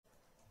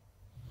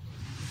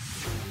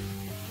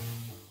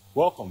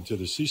Welcome to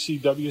the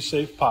CCW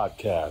Safe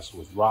Podcast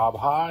with Rob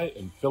High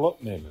and Philip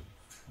Naiman.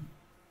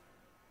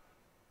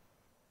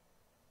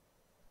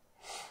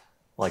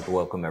 I'd like to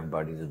welcome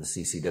everybody to the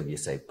CCW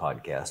Safe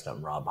Podcast.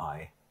 I'm Rob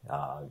High,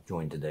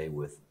 joined today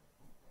with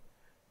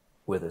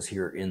us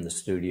here in the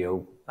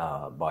studio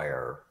by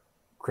our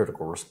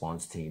critical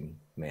response team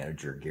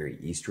manager, Gary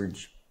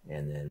Eastridge,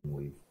 and then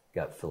we've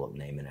got Philip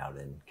Naiman out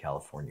in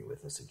California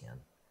with us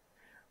again.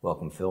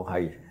 Welcome, Phil. How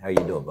you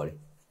doing, buddy?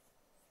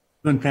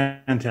 Doing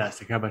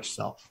fantastic. How about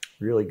yourself?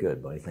 Really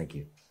good, buddy. Thank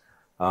you.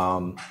 We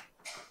want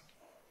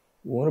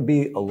to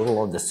be a little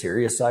on the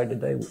serious side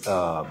today.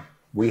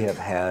 We have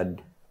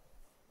had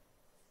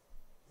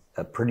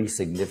a pretty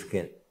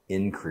significant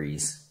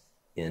increase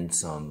in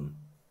some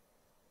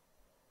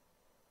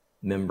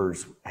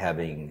members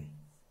having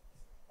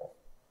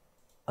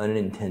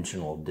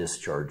unintentional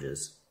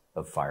discharges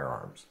of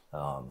firearms.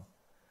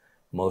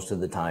 Most of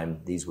the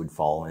time, these would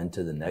fall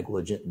into the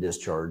negligent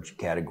discharge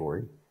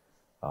category.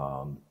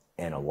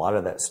 And a lot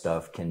of that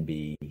stuff can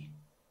be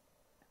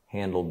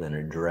handled and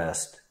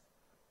addressed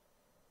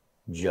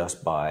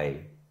just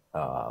by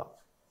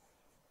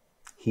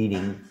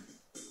heeding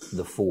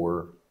the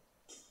 4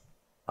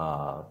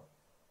 gun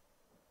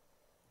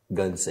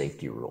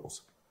safety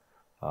rules.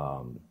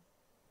 And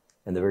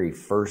the very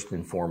first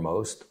and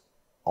foremost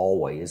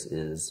always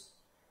is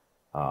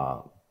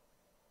to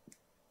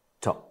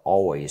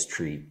always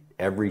treat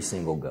every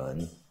single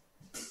gun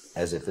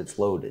as if it's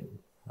loaded.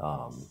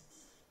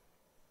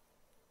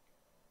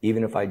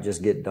 Even if I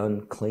just get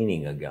done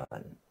cleaning a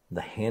gun,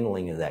 the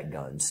handling of that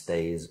gun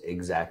stays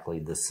exactly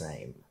the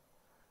same.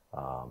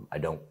 I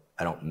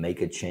don't make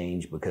a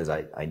change because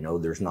I know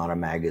there's not a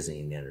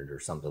magazine in it or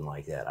something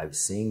like that. I've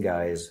seen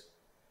guys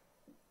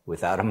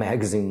without a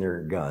magazine in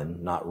their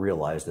gun not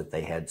realize that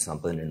they had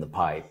something in the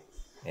pipe,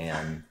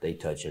 and they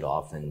touch it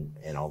off, and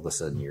all of a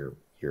sudden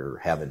you're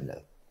having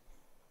to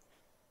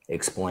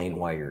explain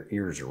why your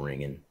ears are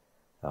ringing,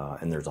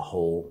 and there's a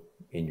hole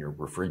in your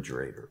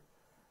refrigerator.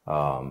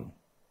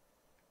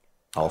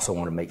 I also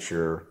want to make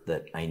sure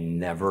that I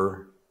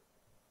never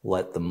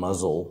let the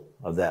muzzle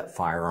of that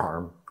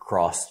firearm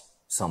cross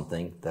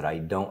something that I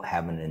don't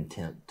have an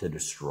intent to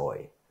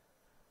destroy.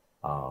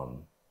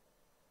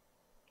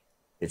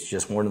 It's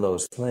just one of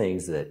those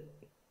things that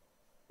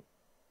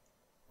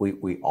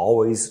we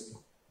always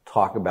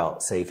talk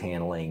about safe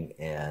handling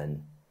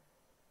and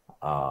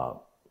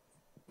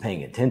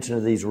paying attention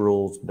to these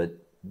rules, but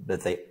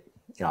they,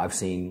 I've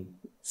seen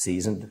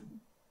seasoned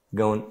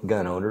gun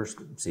owners,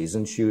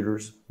 seasoned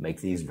shooters make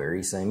these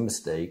very same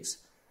mistakes,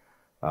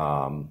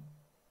 and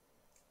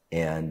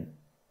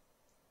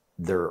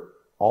they're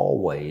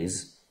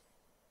always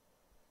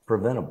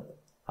preventable.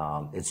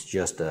 It's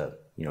just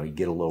you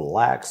get a little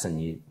lax and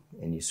you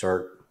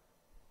start,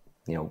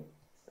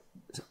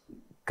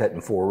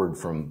 cutting forward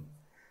from,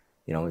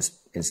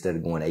 instead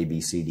of going A,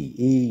 B, C, D,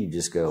 E, you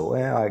just go,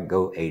 well, I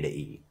go A to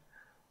E.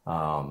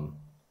 The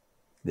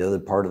other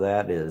part of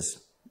that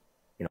is,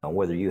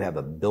 whether you have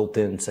a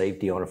built-in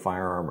safety on a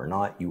firearm or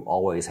not, you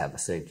always have a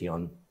safety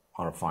on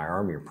a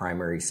firearm. Your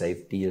primary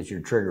safety is your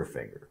trigger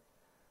finger.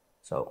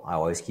 So I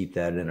always keep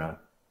that in a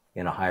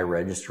high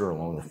register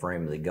along the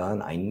frame of the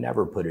gun. I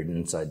never put it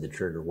inside the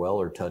trigger well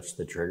or touch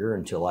the trigger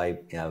until I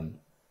am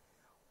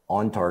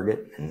on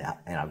target and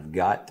I've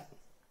got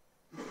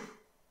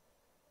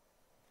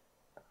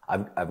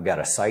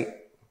a sight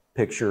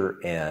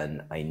picture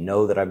and I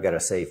know that I've got a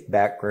safe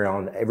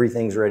background.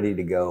 Everything's ready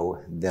to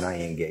go. Then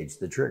I engage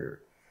the trigger.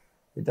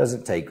 It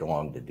doesn't take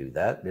long to do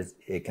that.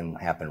 It can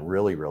happen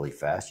really, really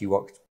fast.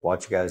 You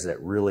watch guys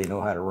that really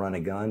know how to run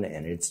a gun,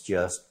 and it's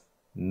just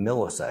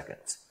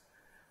milliseconds.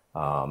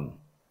 And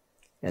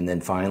then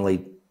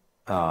finally,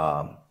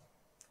 to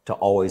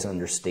always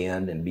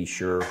understand and be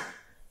sure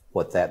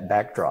what that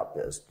backdrop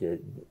is.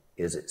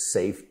 Is it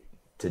safe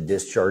to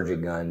discharge a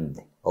gun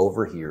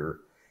over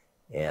here?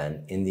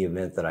 And in the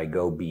event that I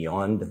go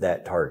beyond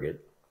that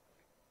target,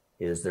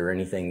 is there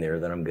anything there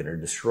that I'm going to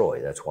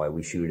destroy? That's why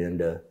we shoot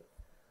into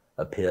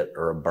a pit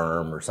or a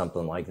berm or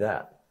something like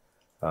that.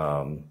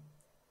 Go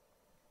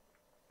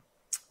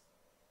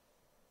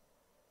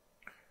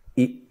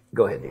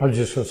ahead, Dave. I was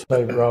just going to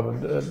say,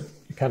 Robin,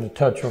 kind of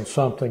touch on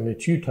something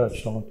that you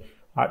touched on.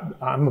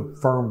 I'm a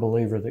firm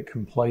believer that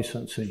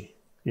complacency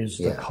is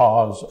the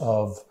cause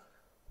of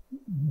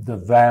the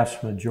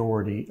vast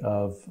majority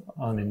of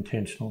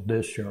unintentional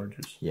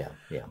discharges.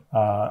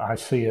 I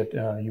see it,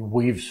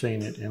 we've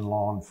seen it in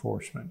law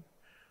enforcement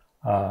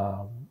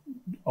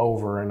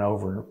over and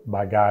over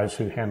by guys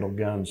who handle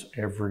guns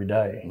every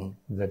day,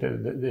 that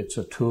it's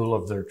a tool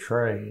of their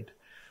trade.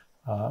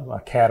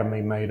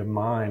 Academy mate of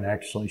mine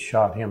actually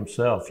shot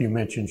himself. You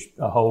mentioned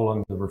a hole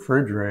in the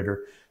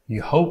refrigerator.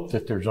 You hope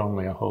that there's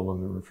only a hole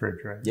in the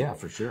refrigerator. Yeah,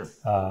 for sure.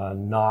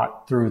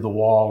 Not through the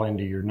wall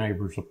into your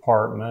neighbor's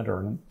apartment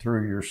or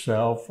through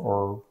yourself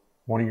or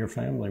one of your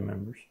family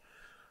members.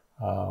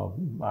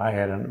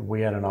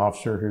 We had an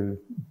officer who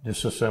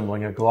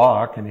disassembling a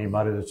Glock, and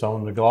anybody that's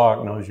owned the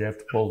Glock knows you have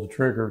to pull the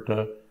trigger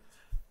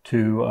to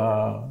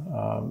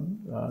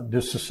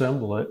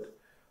disassemble it.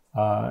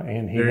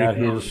 and he Very got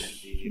common.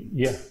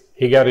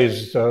 he got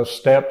his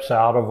steps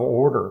out of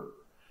order,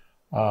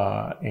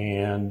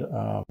 and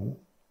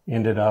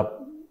ended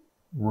up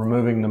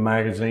removing the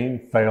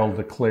magazine, failed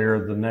to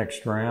clear the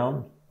next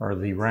round or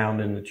the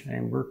round in the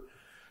chamber,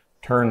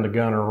 turned the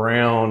gun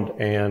around,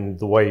 and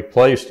the way he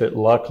placed it,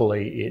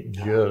 luckily it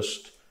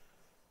just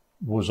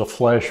was a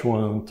flesh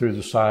wound through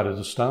the side of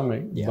the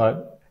stomach. Yeah.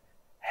 But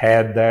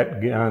had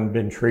that gun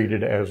been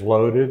treated as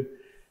loaded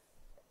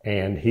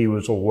and he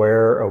was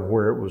aware of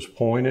where it was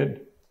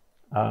pointed,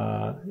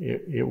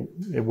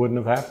 it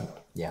wouldn't have happened.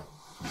 Yeah.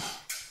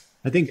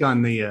 I think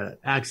on the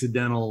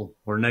accidental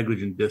or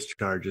negligent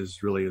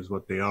discharges really is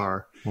what they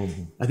are.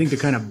 Mm-hmm. I think they're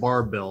kind of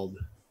barbelled.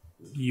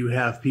 You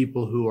have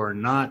people who are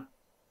not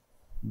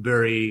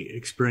very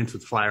experienced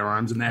with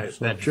firearms, and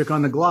that trick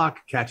on the Glock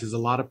catches a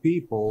lot of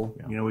people.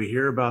 Yeah. You know, we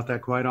hear about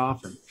that quite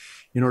often.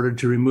 In order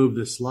to remove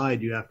the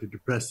slide, you have to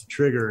depress the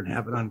trigger and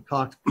have it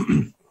uncocked.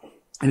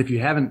 And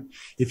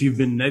if you've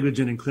been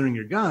negligent in clearing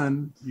your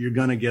gun, you're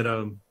going to get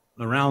a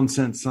round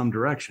sent some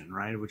direction,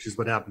 right? Which is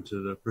what happened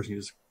to the person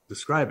you're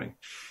describing.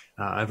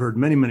 I've heard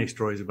many, many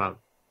stories about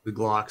the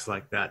Glocks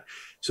like that.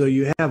 So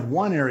you have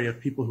one area of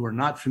people who are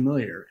not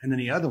familiar, and then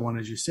the other one,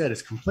 as you said,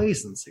 is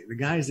complacency. The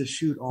guys that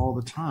shoot all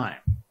the time,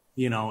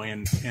 you know,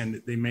 and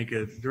they make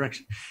a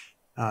direction.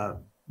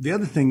 The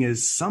other thing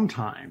is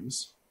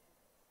sometimes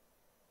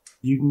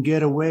you can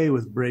get away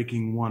with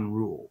breaking one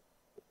rule.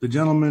 The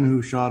gentleman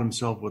who shot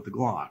himself with the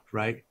Glock,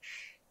 right?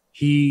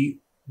 He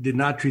did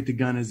not treat the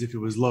gun as if it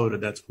was loaded.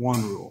 That's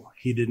one rule.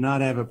 He did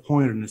not have it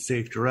pointed in a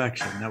safe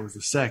direction. That was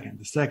the second.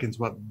 The second's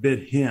what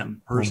bit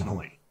him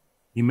personally. Mm-hmm.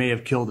 He may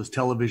have killed his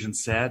television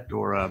set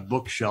or a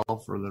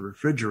bookshelf or the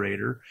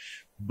refrigerator,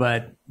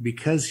 but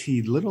because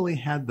he literally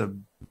had the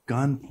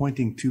gun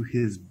pointing to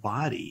his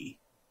body,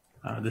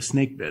 the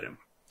snake bit him.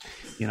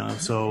 You know,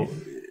 so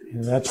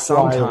that's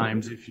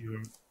sometimes why, if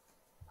you...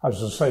 I was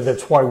going to say,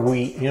 that's why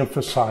we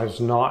emphasize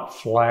not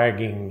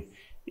flagging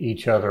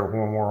each other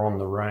when we're on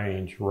the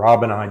range.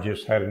 Rob and I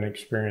just had an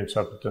experience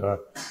up at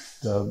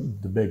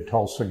the big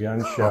Tulsa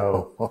gun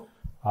show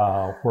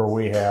where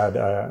we had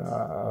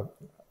a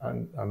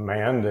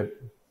man that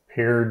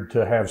appeared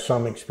to have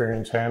some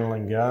experience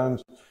handling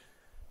guns,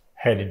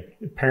 had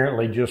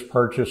apparently just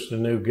purchased a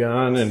new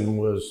gun,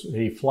 and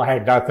he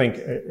flagged, I think,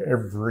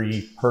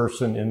 every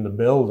person in the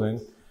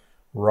building.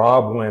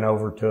 Rob went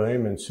over to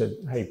him and said,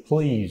 "Hey,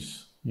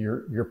 please,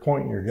 you're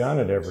pointing your gun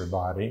at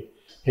everybody."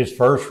 His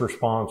first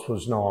response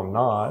was, "No, I'm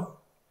not."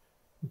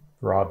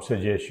 Rob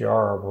said, "Yes, you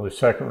are." Well, his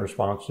second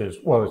response is,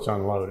 "Well, it's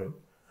unloaded."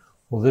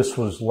 Well, this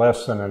was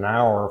less than an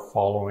hour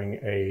following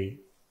a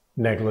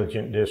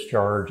negligent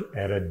discharge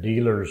at a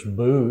dealer's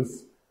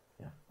booth,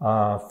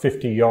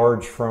 50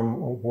 yards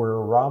from where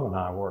Rob and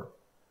I were.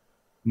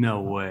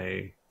 No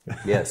way.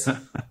 Yes.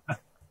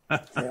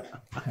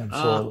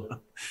 Absolutely.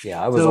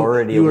 Yeah, I was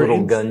already a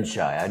little gun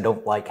shy. I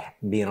don't like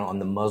being on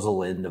the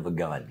muzzle end of a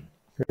gun.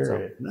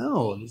 Period.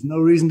 No, there's no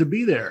reason to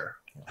be there.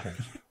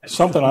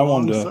 Something I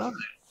wanted to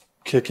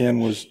kick in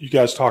was, you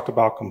guys talked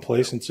about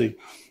complacency.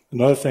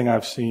 Another thing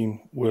I've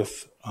seen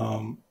with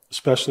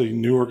especially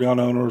newer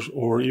gun owners,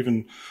 or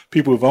even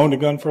people who've owned a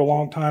gun for a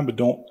long time but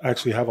don't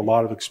actually have a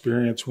lot of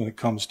experience when it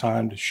comes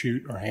time to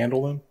shoot or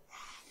handle them,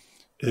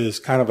 is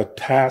kind of a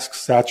task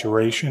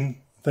saturation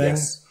thing.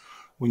 Yes.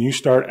 When you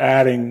start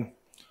adding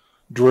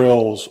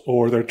drills,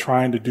 or they're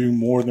trying to do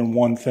more than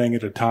one thing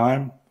at a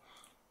time,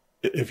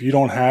 if you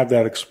don't have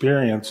that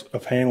experience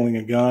of handling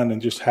a gun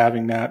and just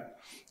having that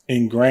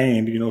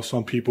ingrained, you know,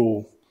 some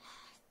people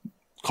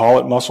call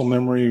it muscle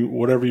memory,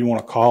 whatever you want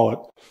to call it.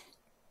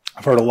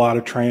 I've heard a lot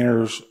of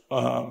trainers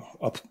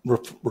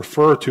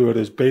refer to it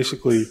as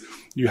basically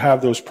you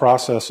have those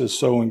processes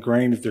so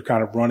ingrained that they're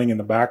kind of running in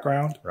the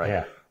background. Right.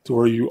 Yeah. To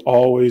where you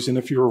always, and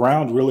if you're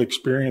around really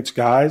experienced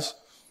guys,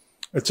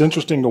 it's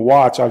interesting to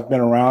watch. I've been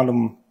around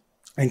them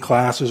in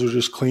classes or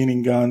just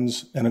cleaning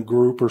guns in a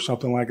group or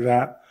something like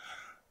that.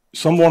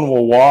 Someone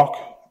will walk,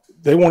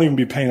 they won't even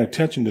be paying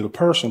attention to the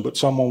person, but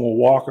someone will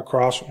walk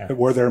across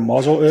where their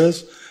muzzle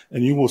is,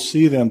 and you will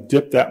see them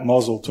dip that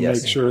muzzle to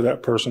make sure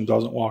that person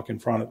doesn't walk in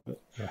front of it.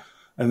 Yeah.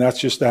 And that's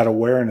just that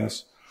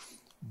awareness.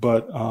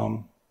 But,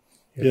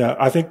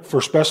 I think for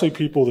especially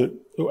people that,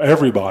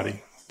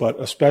 everybody, but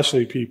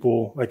especially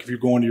people, like if you're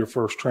going to your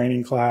first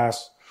training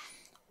class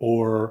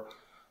or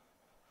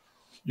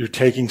you're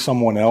taking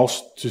someone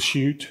else to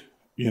shoot,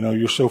 you know,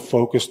 you're so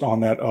focused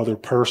on that other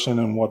person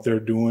and what they're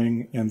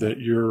doing, and that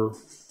you're,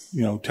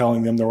 you know,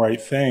 telling them the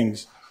right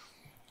things,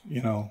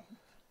 you know,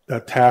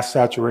 that task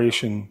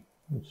saturation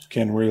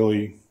can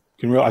really,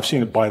 I've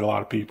seen it bite a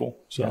lot of people.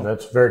 So yeah,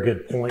 that's a very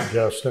good point,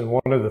 Justin.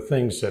 One of the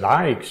things that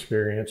I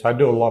experience, I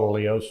do a lot of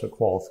LEOSA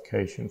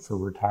qualification for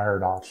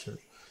retired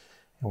officers.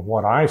 And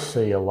what I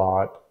see a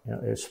lot,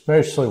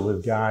 especially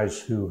with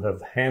guys who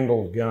have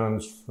handled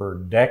guns for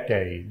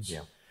decades,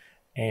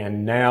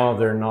 and now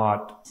they're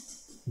not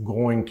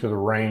going to the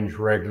range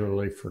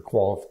regularly for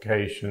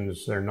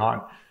qualifications. They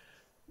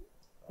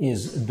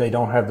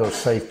don't have those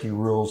safety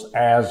rules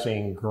as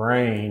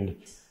ingrained.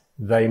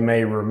 they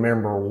may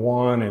remember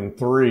 1 and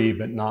 3,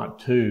 but not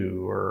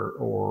 2,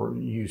 or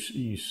you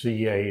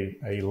see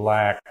a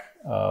lack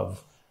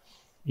of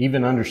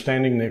even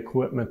understanding the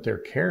equipment they're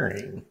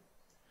carrying.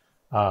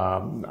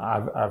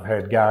 I've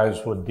had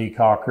guys with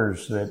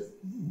decockers that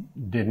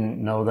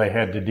didn't know they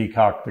had to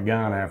decock the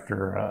gun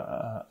after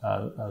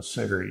a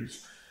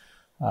series.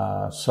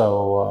 Yeah,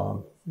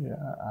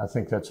 I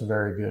think that's a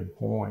very good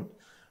point.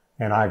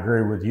 And I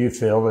agree with you,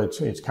 Phil.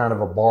 It's kind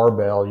of a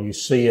barbell. You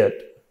see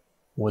it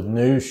with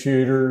new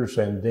shooters,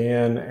 and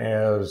then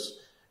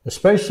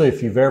especially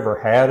if you've ever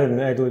had a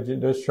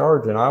negligent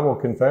discharge, and I will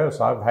confess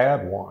I've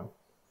had one,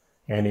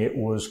 and it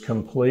was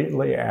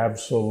completely,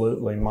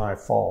 absolutely my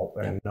fault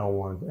and no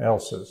one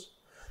else's.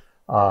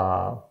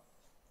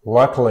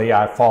 Luckily,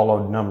 I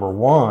followed number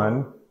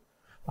 1.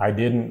 I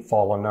didn't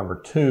follow number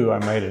 2. I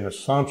made an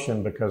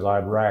assumption because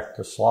I'd racked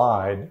the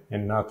slide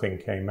and nothing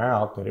came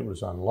out that it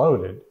was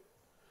unloaded.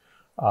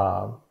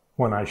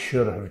 When I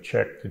should have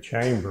checked the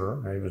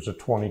chamber. It was a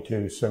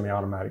 .22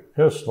 semi-automatic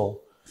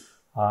pistol,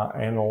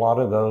 and a lot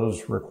of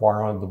those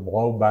require the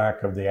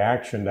blowback of the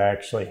action to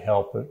actually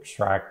help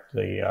extract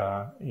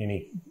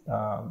any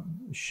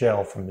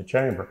shell from the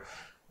chamber.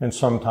 And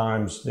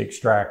sometimes the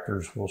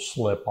extractors will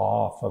slip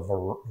off of a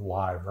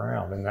live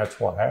round, and that's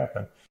what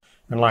happened.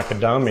 And like a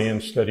dummy,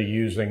 instead of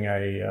using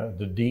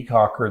the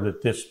decocker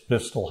that this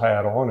pistol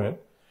had on it,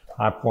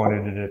 I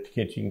pointed it at the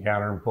kitchen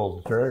counter and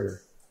pulled the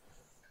trigger.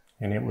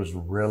 And it was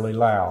really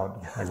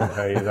loud, I can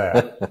tell you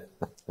that.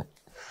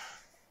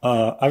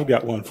 I've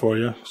got one for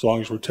you, as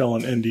long as we're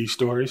telling ND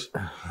stories.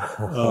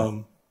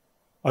 I've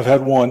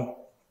had one,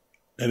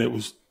 and it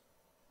was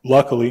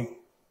luckily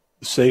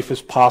the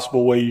safest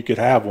possible way you could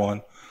have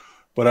one.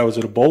 But I was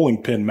at a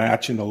bowling pin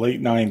match in the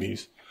late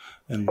 90s,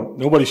 and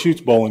nobody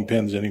shoots bowling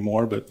pins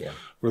anymore. But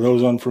for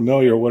those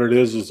unfamiliar, what it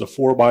is a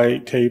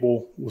 4x8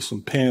 table with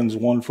some pins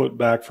 1 foot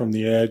back from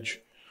the edge,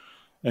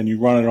 and you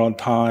run it on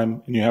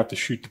time, and you have to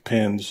shoot the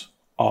pins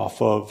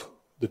off of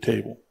the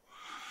table.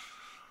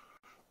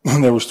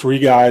 And there was 3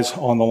 guys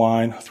on the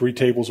line, 3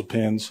 tables of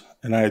pins,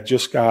 and I had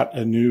just got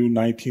a new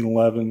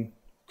 1911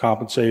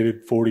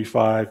 compensated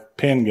 45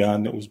 pin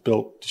gun that was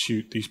built to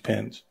shoot these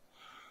pins.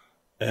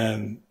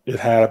 And it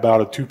had about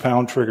a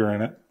 2-pound trigger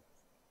in it.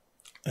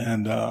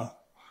 And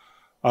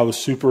I was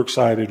super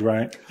excited,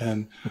 right?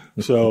 And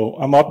so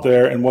I'm up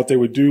there, and what they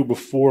would do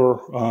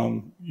before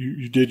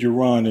you did your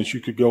run is you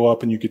could go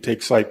up and you could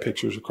take sight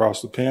pictures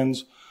across the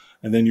pins,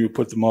 and then you would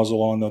put the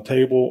muzzle on the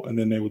table, and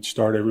then they would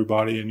start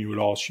everybody, and you would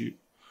all shoot.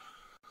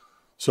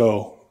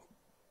 So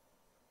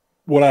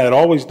what I had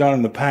always done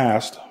in the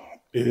past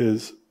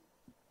is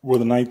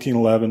with a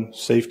 1911,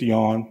 safety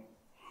on.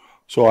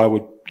 So I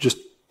would just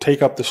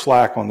take up the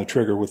slack on the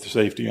trigger with the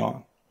safety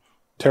on.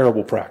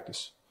 Terrible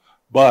practice.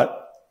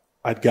 But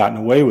I'd gotten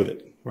away with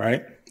it,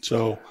 right?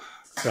 So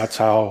that's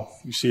how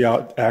you see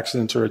how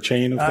accidents are a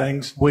chain of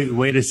things.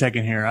 Wait a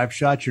second here. I've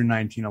shot your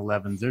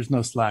 1911s. There's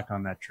no slack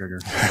on that trigger.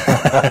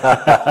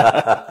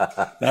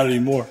 Not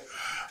anymore.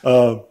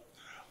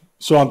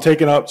 So I'm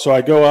taking up, so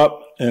I go up,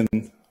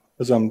 and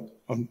as I'm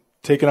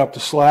taking up the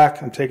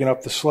slack,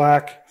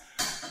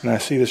 and I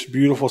see this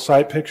beautiful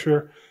sight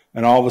picture,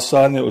 and all of a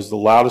sudden it was the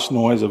loudest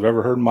noise I've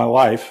ever heard in my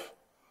life,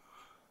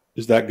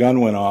 is that gun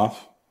went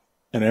off,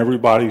 and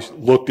everybody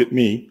looked at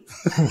me.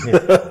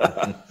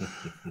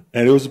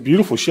 And it was a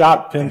beautiful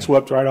shot, pin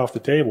swept right off the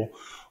table.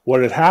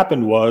 What had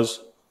happened was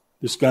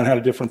this gun had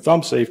a different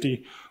thumb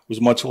safety, was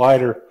much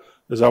lighter.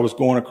 As I was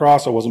going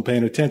across, I wasn't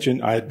paying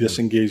attention. I had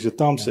disengaged the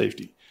thumb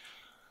safety.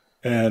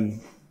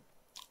 And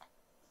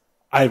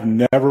I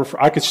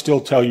could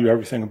still tell you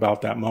everything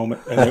about that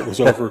moment, and it was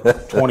over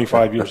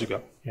 25 years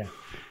ago. Yeah.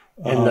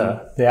 And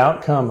the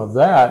outcome of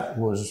that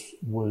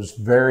was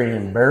very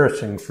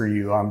embarrassing for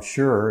you, I'm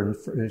sure,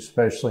 and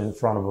especially in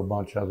front of a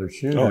bunch of other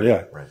shooters. Oh,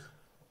 yeah. Right.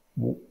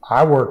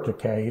 I worked a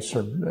case,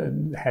 or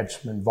had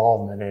some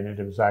involvement in it.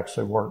 It was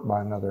actually worked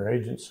by another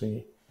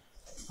agency,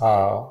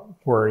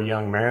 where a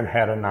young man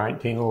had a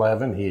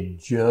 1911. He had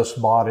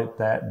just bought it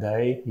that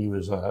day. He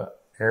was a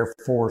Air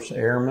Force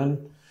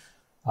airman.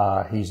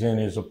 He's in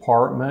his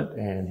apartment,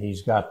 and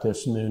he's got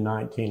this new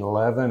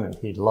 1911, and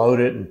he'd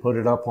load it and put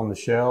it up on the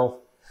shelf,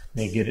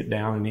 and he'd get it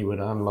down, and he would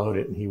unload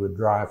it, and he would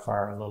dry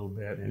fire a little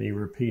bit. And he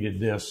repeated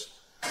this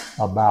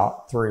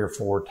about 3 or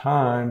 4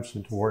 times,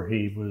 to where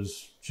he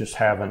was just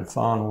having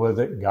fun with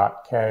it,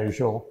 got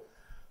casual,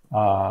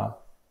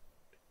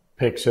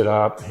 picks it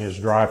up, his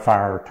dry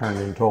fire turned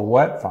into a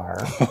wet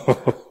fire,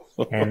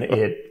 and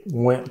it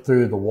went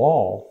through the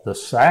wall. The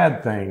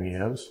sad thing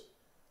is,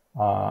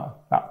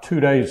 about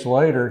 2 days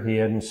later, he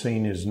hadn't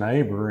seen his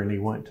neighbor, and he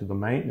went to the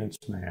maintenance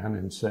man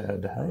and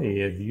said, "Hey,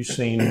 have you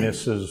seen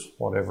Mrs.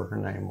 whatever her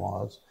name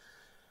was?"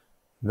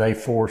 They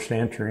forced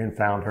entry and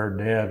found her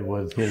dead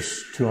with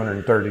his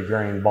 230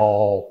 grain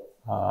ball,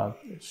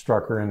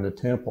 struck her in the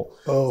temple.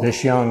 Oh.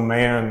 This young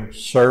man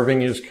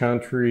serving his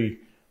country,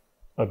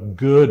 a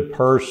good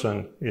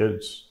person,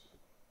 he's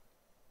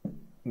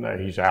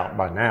out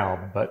by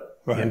now,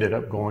 but ended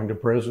up going to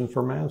prison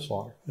for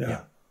manslaughter.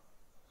 Yeah.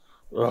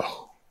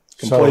 Oh.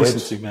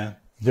 Complacency, man.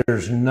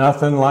 there's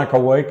nothing like a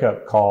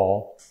wake-up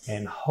call,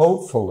 and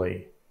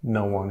hopefully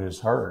no one is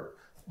hurt.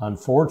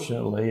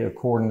 Unfortunately,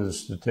 according to the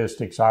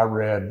statistics I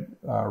read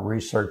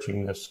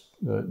researching this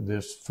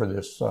for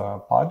this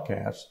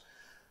podcast,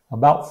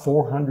 about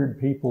 400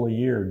 people a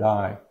year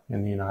die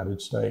in the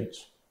United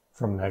States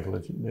from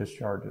negligent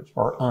discharges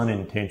or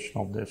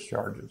unintentional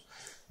discharges.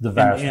 The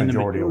vast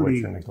majority of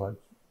which are negligent.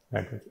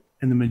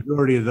 And the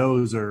majority of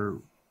those are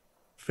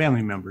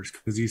family members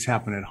because these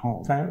happen at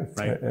home, right?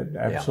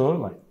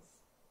 Absolutely.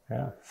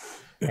 Yeah.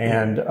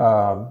 And,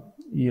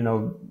 you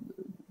know,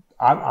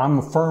 I'm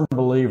a firm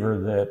believer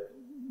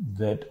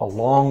that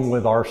along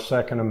with our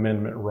Second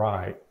Amendment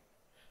right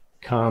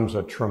comes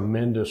a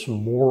tremendous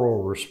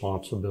moral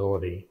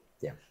responsibility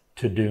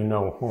to do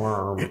no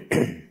harm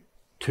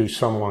to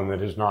someone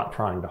that is not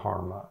trying to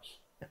harm us.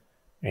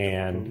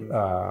 And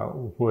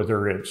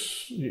whether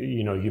it's,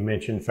 you know, you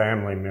mentioned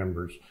family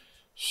members,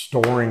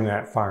 storing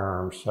that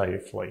firearm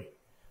safely,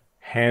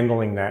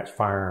 handling that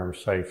firearm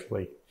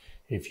safely.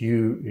 If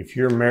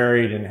you're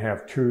married and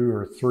have 2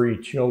 or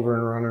 3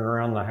 children running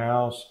around the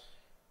house,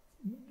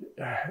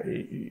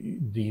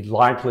 the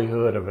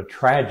likelihood of a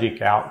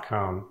tragic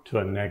outcome to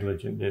a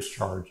negligent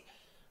discharge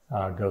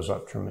goes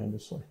up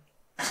tremendously.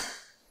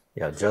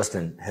 Yeah,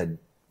 Justin had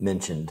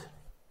mentioned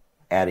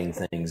adding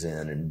things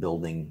in and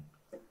building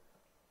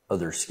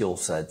other skill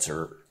sets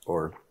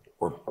or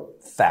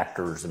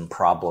factors and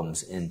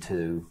problems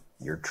into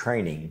your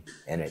training,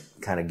 and it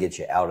kind of gets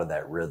you out of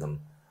that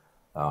rhythm.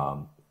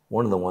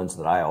 One of the ones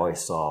that I always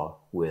saw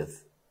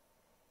with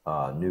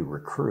new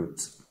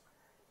recruits,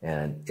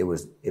 and it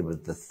was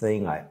the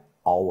thing I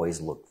always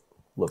look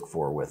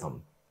for with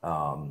them.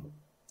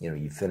 You know,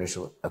 you finish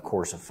a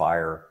course of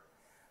fire,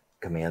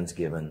 commands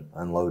given: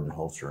 unload and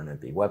holster an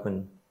empty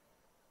weapon,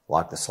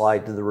 lock the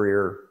slide to the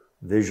rear,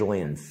 visually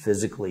and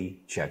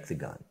physically check the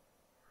gun.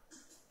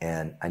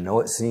 And I know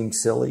it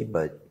seems silly,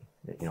 but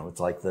you know, it's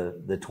like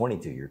the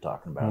 22 you're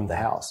talking about at the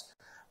house.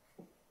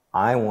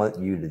 I want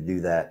you to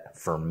do that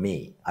for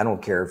me. I don't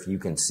care if you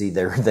can see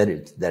there that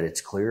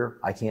it's clear.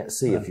 I can't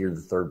see if you're the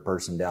third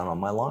person down on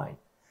my line.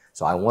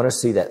 So I want to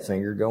see that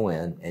finger go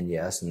in, and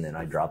yes, and then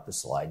I drop the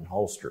slide and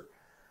holster.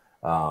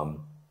 The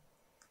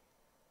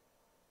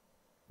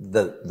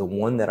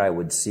one that I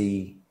would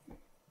see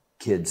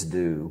kids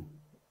do,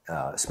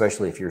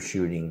 especially if you're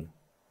shooting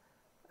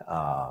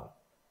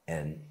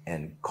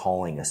and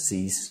calling a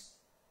cease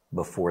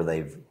before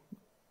they've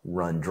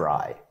run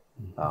dry,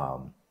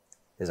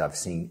 is I've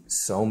seen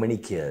so many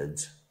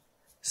kids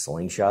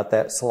slingshot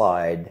that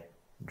slide,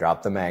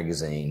 drop the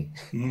magazine,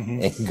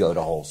 and go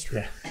to holster.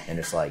 Yeah. And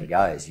it's like,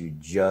 guys, you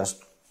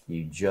just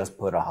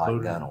put a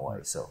hot gun away.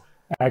 So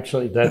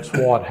actually, that's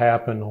what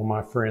happened on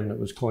my friend that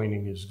was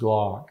cleaning his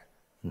Glock.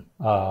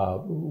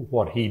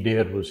 What he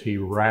did was he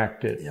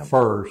racked it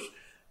first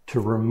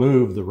to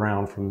remove the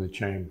round from the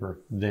chamber,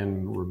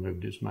 then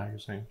removed his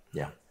magazine.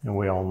 Yeah. And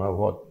we all know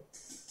what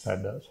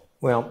that does.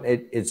 Well,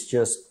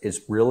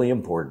 it's really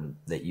important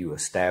that you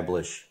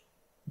establish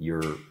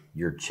your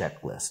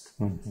checklist,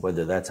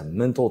 whether that's a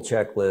mental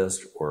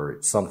checklist or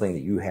it's something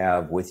that you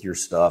have with your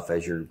stuff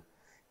as you're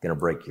going to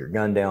break your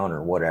gun down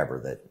or whatever,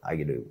 that I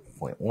can do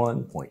point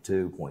 1, point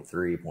 2, point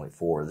 3, point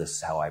 4. This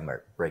is how I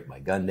break my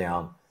gun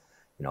down.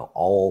 You know,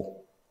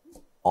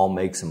 all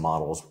makes and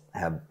models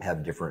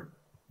have different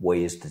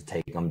ways to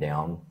take them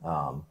down.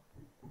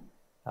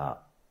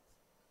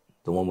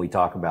 The one we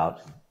talk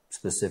about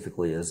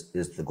specifically is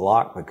the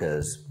Glock,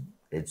 because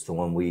it's the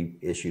one we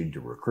issued to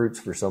recruits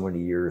for so many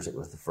years. It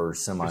was the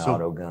first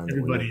semi-auto gun that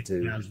we went to.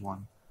 Everybody has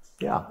one.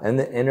 Yeah, and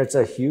it's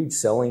a huge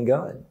selling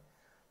gun,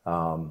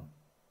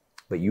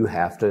 but you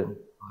have to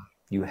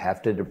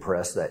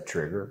depress that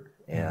trigger,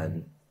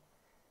 and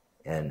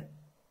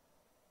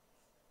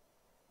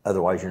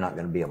otherwise you're not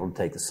going to be able to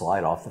take the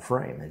slide off the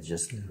frame. It's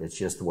just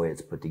the way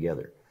it's put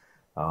together.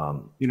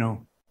 You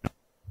know.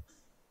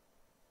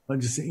 But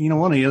just, you know,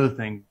 one of the other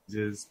things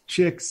is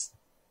chicks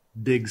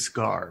dig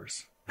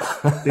scars.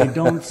 They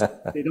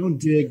don't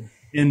dig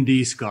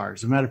ND scars.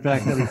 As a matter of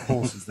fact, that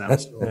repulses them.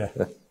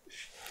 Yeah.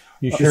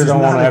 You sure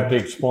don't want to have to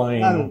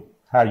explain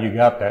how you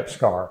got that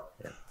scar.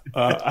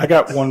 I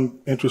got one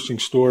interesting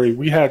story.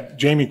 We had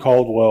Jamie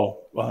Caldwell,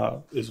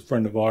 is a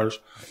friend of ours,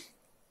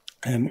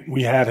 and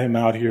we had him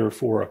out here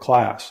for a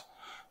class.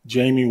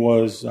 Jamie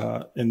was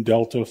in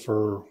Delta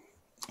for,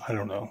 I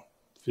don't know,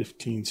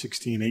 15,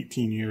 16,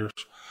 18 years.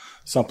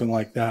 Something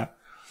like that.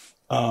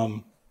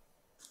 And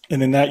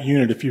in that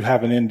unit, if you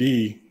have an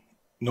ND,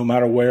 no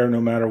matter where,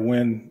 no matter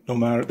when,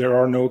 there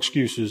are no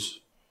excuses.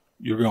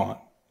 You're gone.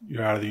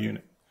 You're out of the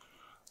unit.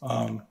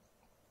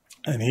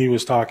 And he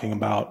was talking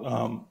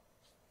about,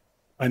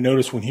 I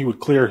noticed when he would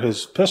clear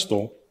his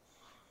pistol,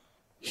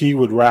 he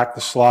would rack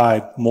the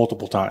slide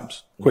multiple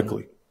times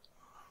quickly.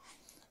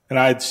 And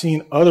I had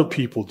seen other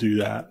people do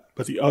that,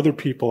 but the other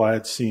people I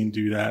had seen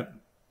do that,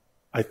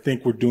 I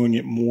think were doing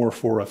it more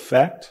for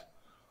effect.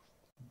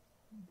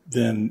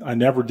 Then I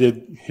never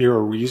did hear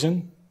a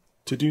reason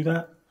to do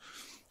that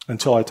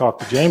until I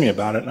talked to Jamie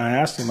about it. And I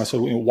asked him, I said,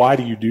 why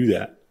do you do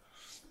that?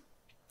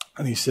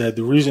 And he said,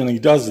 the reason he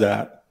does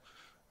that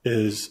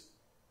is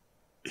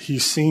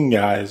he's seen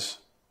guys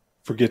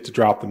forget to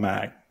drop the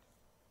mag.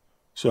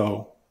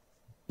 So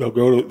they'll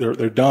go to,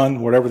 they're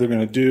done, whatever they're going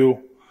to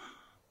do.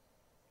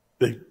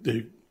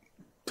 They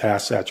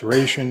task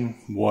saturation,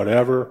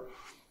 whatever.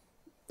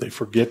 They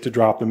forget to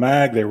drop the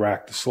mag. They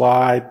rack the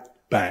slide,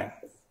 bang.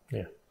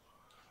 Yeah.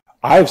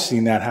 I've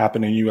seen that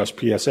happen in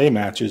USPSA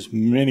matches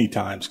many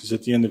times because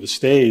at the end of a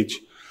stage,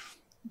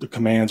 the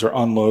commands are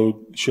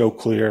unload, show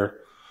clear.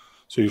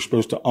 So you're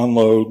supposed to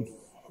unload,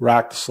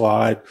 rack the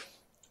slide,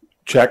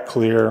 check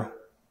clear.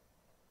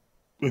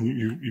 And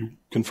you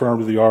confirm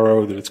to the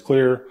RO that it's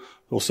clear.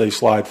 They'll say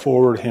slide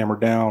forward, hammer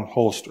down,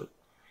 holster.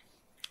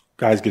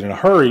 Guys get in a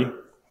hurry,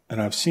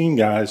 and I've seen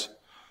guys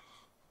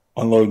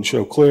unload and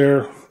show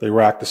clear. They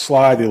rack the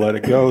slide, they let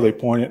it go, they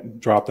point it,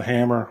 drop the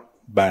hammer,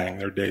 bang,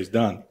 their day's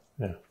done.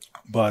 Yeah.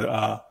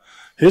 But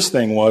his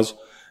thing was,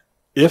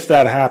 if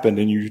that happened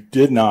and you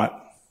did not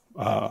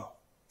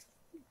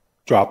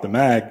drop the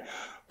mag,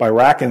 by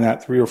racking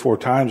that 3 or 4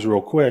 times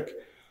real quick,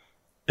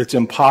 it's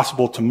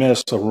impossible to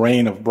miss a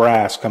rain of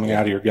brass coming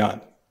out of your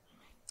gun.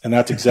 And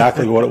that's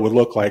exactly what it would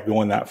look like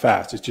going that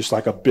fast. It's just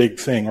like a big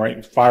thing,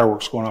 right?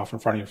 Fireworks going off in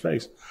front of your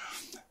face.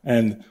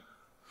 And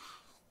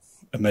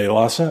it made a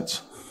lot of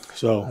sense.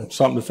 So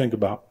something to think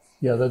about.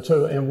 Yeah,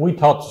 and we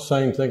taught the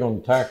same thing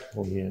on the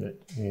tactical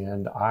unit,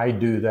 and I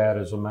do that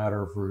as a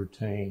matter of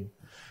routine.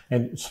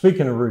 And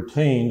speaking of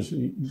routines,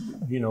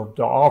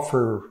 to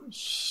offer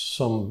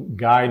some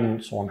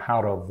guidance on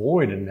how to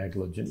avoid a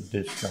negligent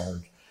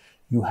discharge,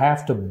 you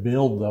have to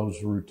build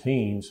those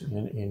routines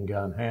in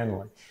gun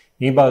handling.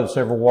 Anybody that's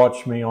ever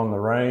watched me on the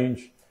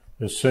range,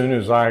 as soon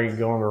as I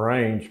go on the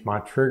range, my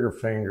trigger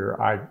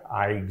finger,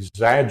 I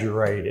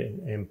exaggerate it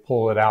and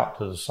pull it out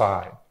to the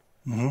side.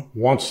 Mm-hmm.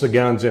 Once the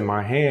gun's in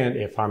my hand,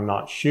 if I'm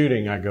not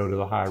shooting, I go to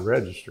the high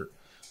register.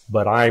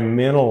 But I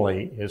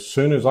mentally, as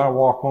soon as I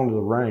walk onto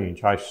the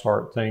range, I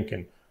start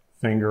thinking,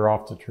 finger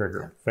off the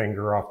trigger,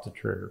 finger off the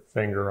trigger,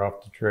 finger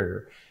off the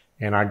trigger.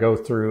 And I go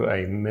through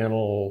a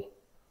mental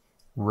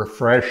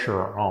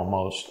refresher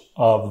almost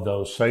of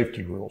those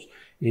safety rules.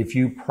 If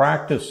you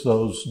practice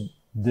those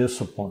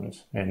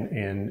disciplines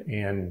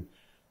and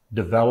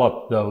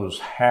develop those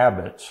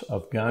habits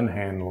of gun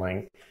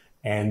handling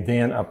and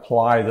then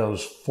apply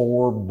those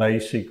 4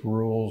 basic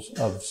rules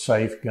of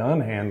safe gun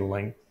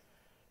handling,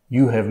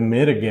 you have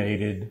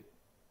mitigated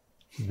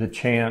the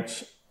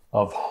chance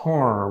of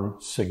harm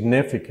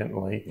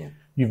significantly. Yeah.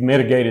 You've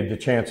mitigated the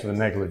chance of a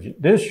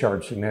negligent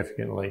discharge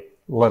significantly,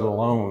 let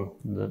alone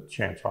the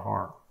chance of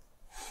harm.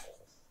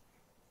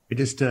 I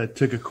just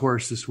took a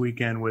course this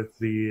weekend with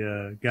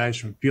the guys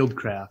from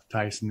Fieldcraft,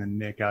 Tyson and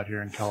Nick out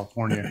here in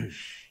California.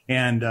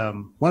 And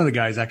one of the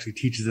guys actually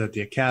teaches at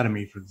the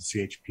academy for the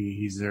CHP.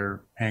 He's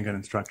their handgun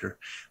instructor.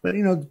 But,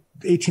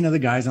 18 other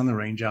guys on the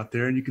range out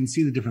there, and you can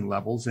see the different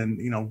levels.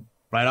 And,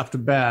 right off the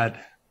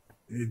bat,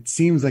 it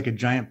seems like a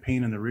giant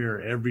pain in the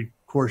rear. Every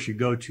course you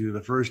go to,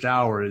 the first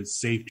hour is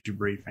safety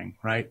briefing,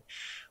 right?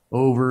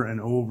 Over and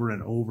over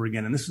and over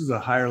again. And this is a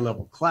higher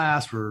level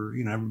class where,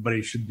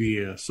 everybody should be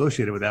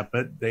associated with that,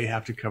 but they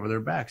have to cover their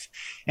backs.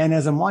 And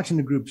as I'm watching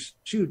the groups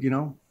shoot,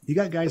 you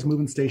got guys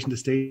moving station to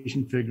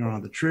station, figuring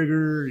out the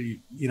trigger,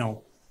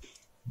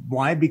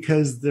 why?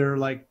 Because they're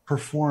like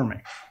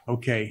performing.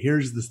 Okay,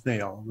 here's the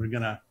thing. We're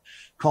going to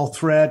call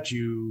threat.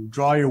 You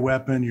draw your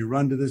weapon, you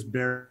run to this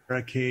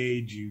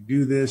barricade, you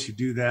do this, you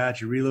do that,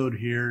 you reload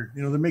here.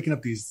 They're making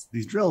up these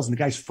drills, and the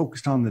guy's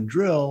focused on the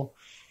drill,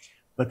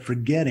 but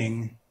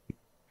forgetting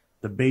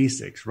the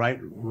basics right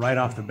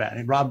off the bat.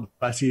 And Rob,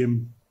 I see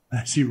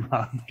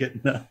Rob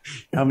getting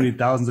how many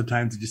thousands of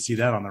times did you see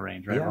that on the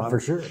range, right? Yeah, Rob?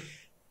 for sure.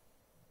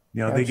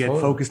 They get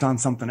focused on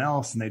something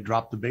else and they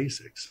drop the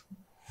basics.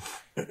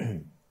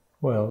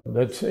 Well,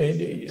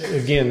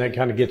 again, that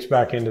kind of gets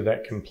back into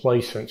that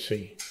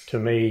complacency. To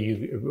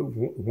me,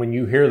 when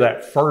you hear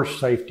that first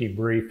safety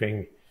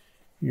briefing,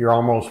 you're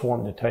almost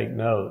wanting to take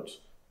notes.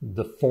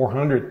 The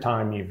 400th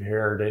time you've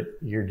heard it,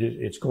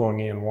 it's going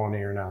in one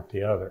ear and out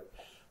the other.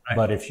 Right.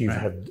 But if you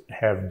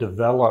have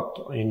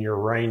developed in your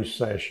range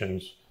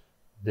sessions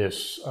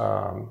this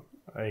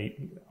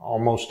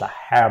almost a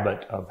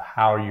habit of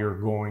how you're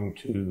going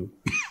to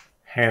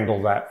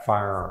handle that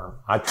firearm.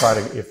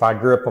 If I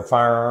grip a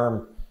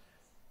firearm,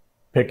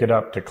 pick it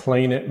up to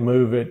clean it,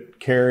 move it,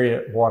 carry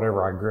it,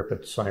 whatever, I grip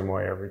it the same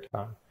way every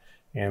time.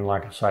 And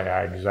like I say,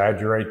 I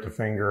exaggerate the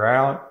finger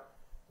out.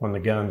 When the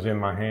gun's in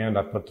my hand,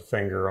 I put the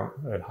finger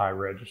at high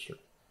register.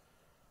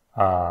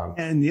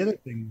 And the other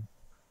thing,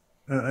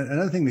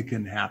 another thing that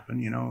can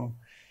happen,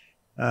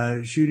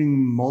 shooting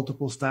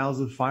multiple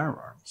styles of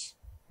firearms.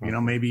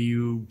 Maybe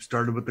you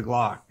started with the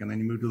Glock and then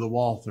you moved to the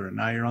Walther and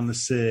now you're on the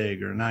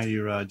SIG or now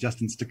you're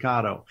adjusting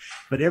staccato,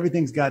 but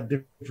everything's got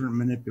different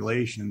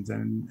manipulations.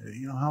 And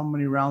how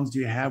many rounds do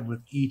you have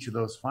with each of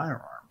those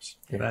firearms?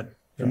 Yeah. That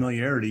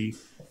familiarity.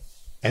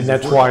 And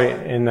that's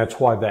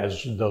why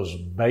those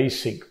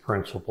basic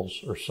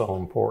principles are so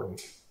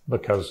important,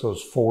 because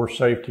those 4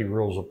 safety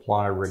rules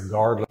apply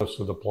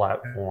regardless of the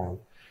platform.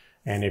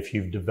 And if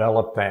you've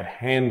developed that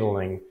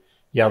handling,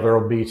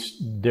 there'll be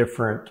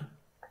different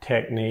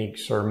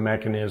techniques or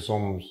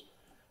mechanisms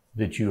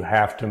that you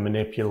have to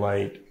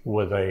manipulate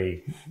with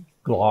a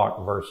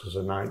Glock versus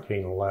a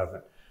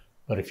 1911.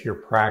 But if you're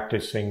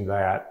practicing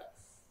that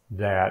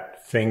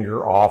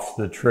finger off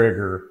the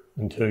trigger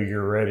until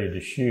you're ready to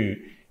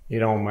shoot, it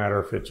don't matter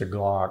if it's a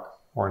Glock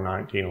or a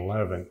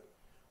 1911.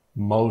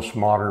 Most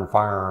modern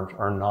firearms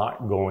are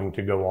not going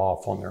to go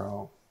off on their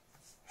own.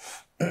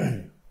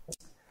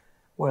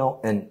 Well,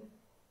 and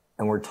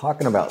we're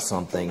talking about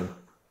something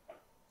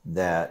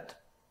that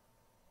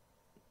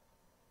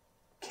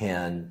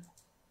can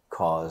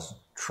cause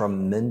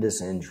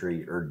tremendous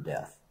injury or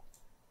death.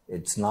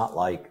 It's not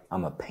like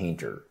I'm a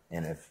painter,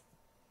 and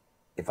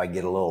if I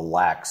get a little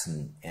lax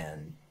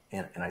and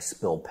I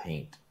spill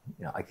paint,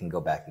 you know, I can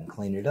go back and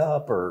clean it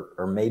up,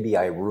 or maybe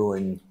I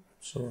ruin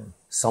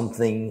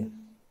something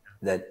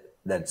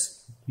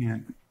that's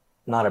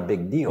not a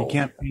big deal.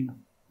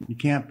 You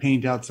can't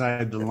paint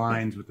outside the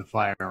lines with a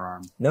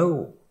firearm.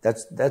 No,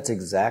 that's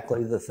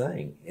exactly the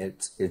thing.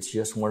 It's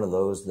just one of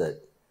those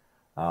that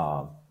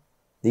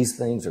these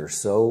things are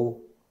so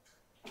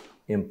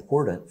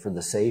important for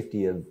the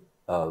safety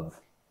of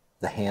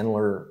the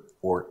handler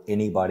or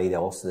anybody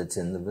else that's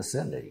in the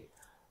vicinity.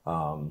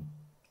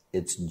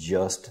 It's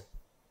just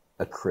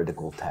a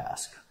critical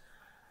task.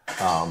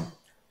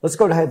 Let's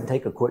go ahead and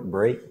take a quick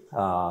break.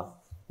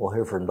 We'll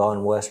hear from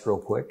Don West real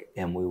quick,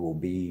 and we will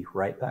be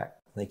right back.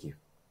 Thank you.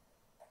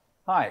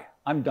 Hi,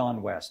 I'm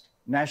Don West,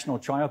 National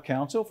Trial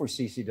Counsel for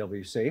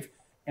CCW SAFE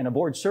and a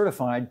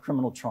board-certified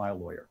criminal trial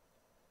lawyer.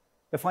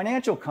 The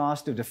financial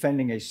cost of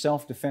defending a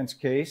self-defense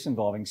case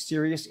involving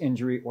serious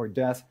injury or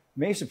death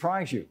may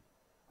surprise you.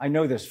 I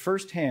know this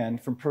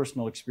firsthand from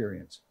personal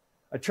experience.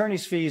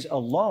 Attorney's fees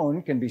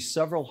alone can be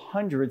several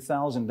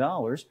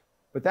 $100,000,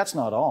 but that's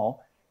not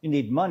all. You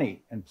need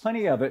money, and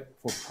plenty of it,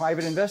 for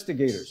private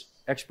investigators,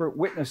 expert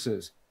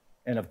witnesses,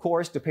 and of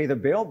course, to pay the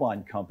bail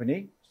bond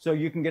company so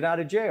you can get out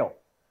of jail.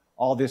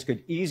 All this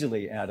could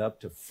easily add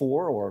up to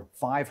 $400,000 or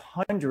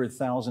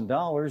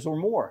 $500,000 or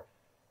more,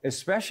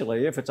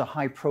 especially if it's a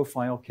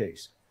high-profile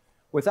case.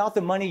 Without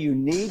the money you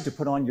need to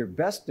put on your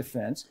best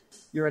defense,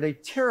 you're at a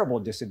terrible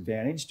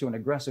disadvantage to an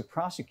aggressive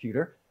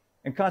prosecutor,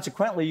 and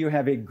consequently, you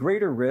have a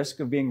greater risk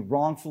of being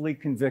wrongfully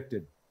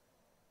convicted.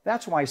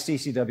 That's why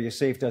CCW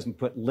SAFE doesn't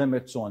put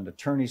limits on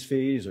attorney's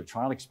fees or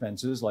trial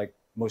expenses like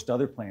most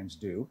other plans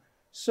do.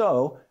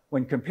 So,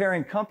 when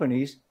comparing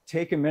companies,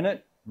 take a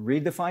minute,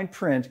 read the fine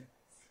print.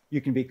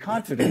 You can be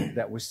confident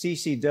that with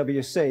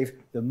CCW SAFE,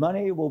 the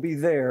money will be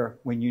there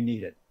when you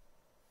need it.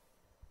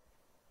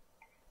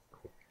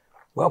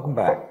 Welcome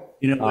back.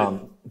 You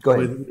know, go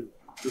ahead.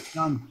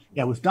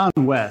 With Don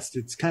West,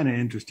 it's kind of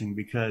interesting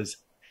because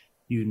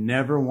you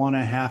never want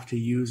to have to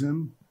use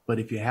him, but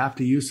if you have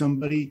to use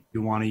somebody,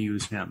 you want to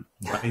use him.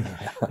 Right?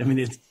 I mean,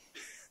 it's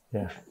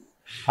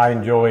I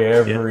enjoy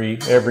every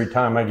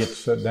time I get to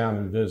sit down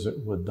and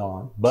visit with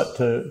Don. But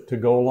to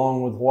go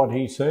along with what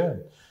he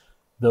said,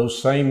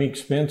 those same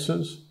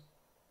expenses,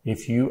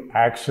 if you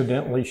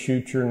accidentally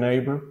shoot your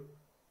neighbor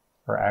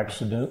or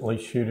accidentally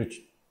shoot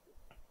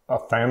a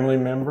family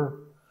member,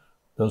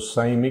 those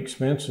same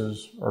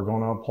expenses are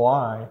going to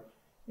apply.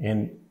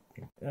 And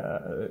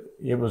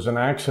it was an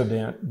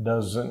accident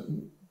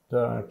doesn't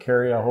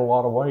carry a whole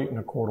lot of weight in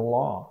a court of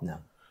law. No.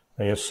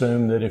 They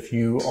assume that if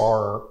you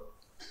are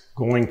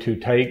going to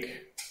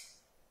take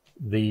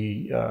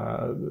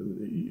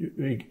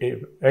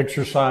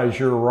exercise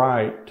your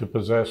right to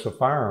possess a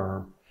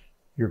firearm,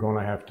 you're going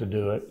to have to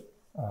do it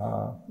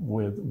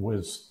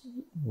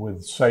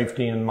with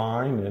safety in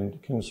mind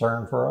and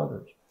concern for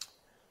others.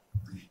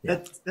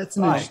 That's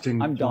an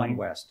interesting. I'm Don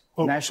West.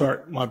 Oh, sorry,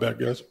 my bad,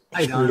 guys.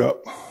 Hi, Don. Screwed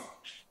up.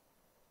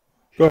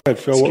 Go ahead,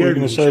 Phil. What were you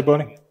going to say,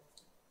 buddy?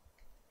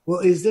 Well,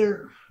 is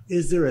there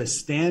a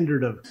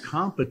standard of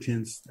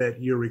competence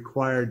that you're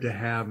required to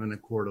have in a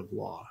court of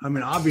law? I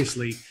mean,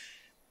 obviously,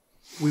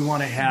 we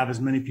want to have as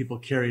many people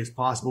carry as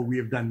possible. We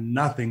have done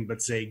nothing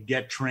but say,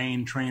 get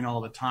trained, train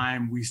all the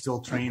time. We still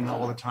train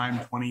all the time,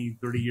 20,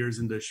 30 years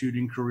into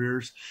shooting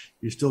careers.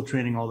 You're still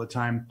training all the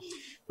time.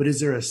 But is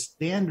there a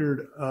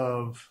standard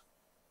of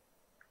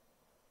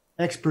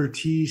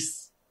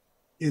expertise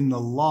in the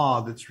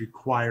law that's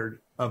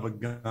required of a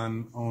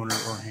gun owner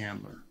or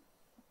handler?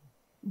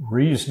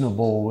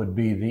 Reasonable would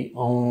be the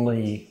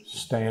only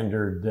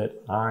standard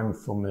that I'm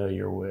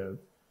familiar with.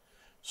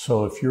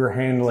 So if you're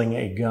handling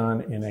a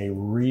gun in a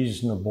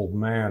reasonable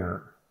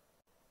manner,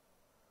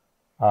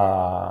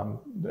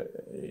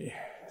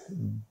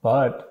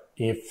 but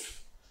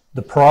if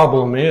the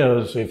problem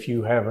is, if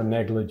you have a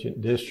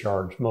negligent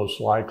discharge, most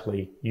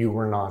likely you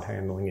were not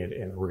handling it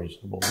in a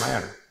reasonable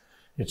manner.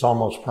 It's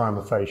almost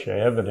prima facie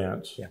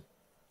evidence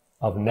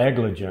of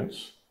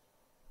negligence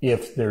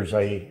if there's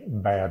a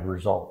bad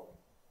result.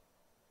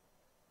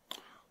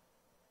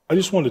 I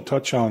just wanted to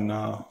touch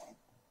on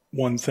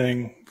one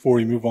thing before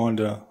we move on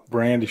to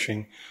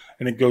brandishing,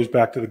 and it goes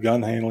back to the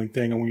gun handling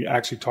thing, and we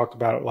actually talked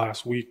about it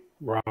last week,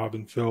 Rob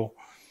and Phil,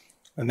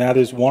 and that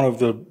is one of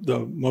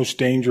the most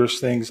dangerous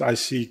things I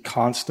see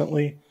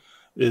constantly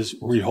is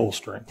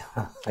reholstering.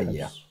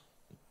 Yeah.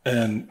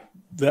 And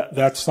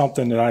that's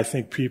something that I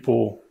think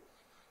people,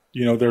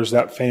 there's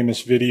that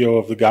famous video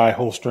of the guy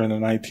holstering a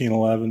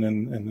 1911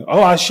 and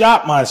oh, I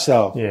shot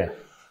myself. Yeah.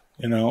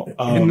 10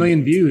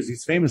 million views.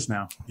 He's famous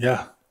now.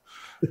 Yeah.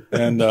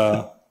 And,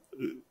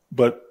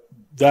 but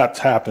that's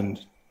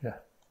happened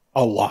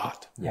a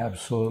lot. Yeah,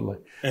 absolutely.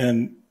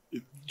 And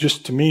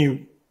just to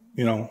me,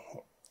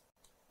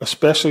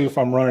 especially if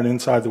I'm running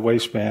inside the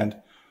waistband,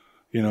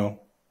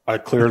 I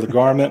clear the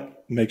garment,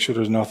 make sure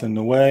there's nothing in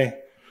the way,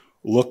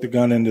 look the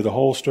gun into the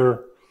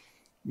holster,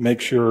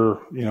 make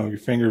sure, your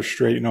fingers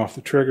straighten off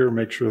the trigger,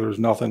 make sure there's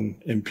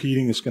nothing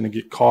impeding that's going to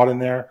get caught in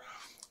there.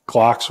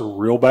 Glocks are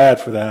real bad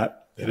for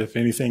that. That if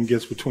anything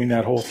gets between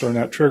that holster and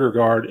that trigger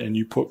guard and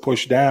you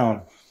push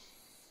down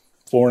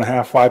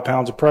 4.5, 5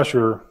 pounds of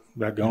pressure,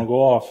 that gun will go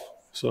off.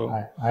 So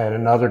I had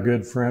another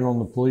good friend on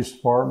the police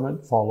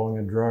department following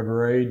a drug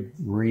raid,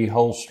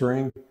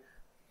 reholstering,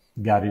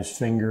 got his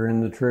finger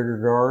in the trigger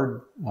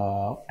guard.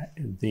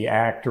 The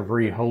act of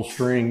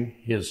reholstering,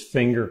 his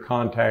finger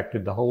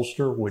contacted the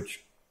holster,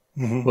 which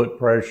put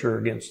pressure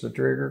against the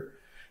trigger.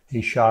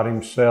 He shot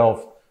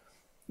himself.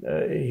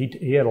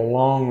 He had a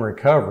long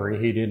recovery.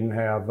 He didn't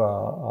have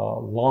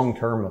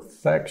long-term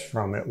effects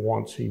from it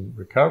once he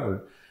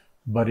recovered,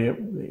 but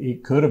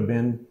it could have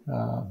been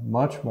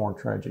much more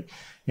tragic.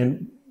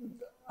 And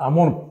I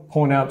want to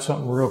point out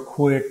something real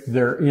quick.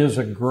 There is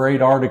a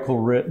great article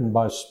written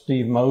by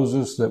Steve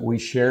Moses that we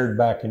shared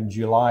back in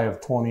July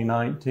of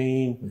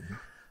 2019.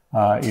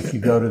 If you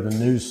go to the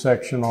news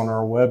section on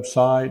our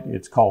website,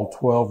 it's called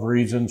 12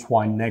 Reasons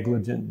Why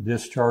Negligent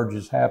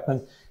Discharges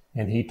Happen.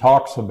 And he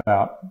talks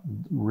about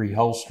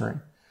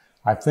reholstering.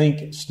 I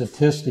think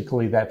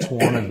statistically that's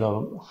one of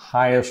the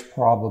highest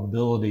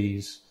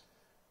probabilities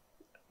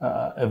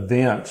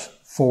events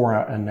for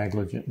a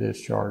negligent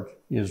discharge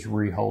is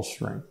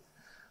reholstering.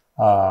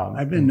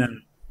 I've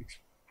been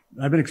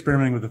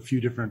experimenting with a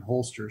few different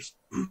holsters,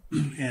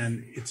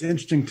 and it's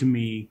interesting to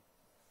me.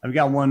 I've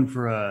got one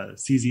for a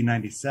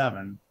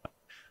CZ97,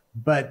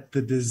 but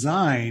the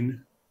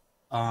design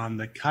on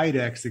the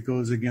Kydex that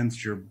goes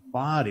against your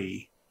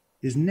body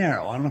is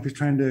narrow. I don't know if he's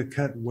trying to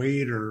cut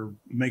weight or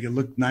make it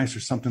look nice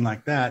or something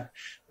like that,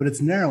 but it's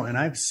narrow. And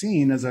I've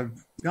seen as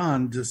I've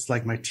gone, just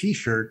like my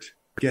T-shirt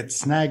get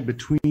snagged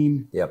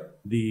between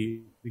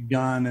the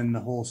gun and the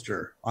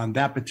holster on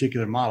that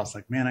particular model. It's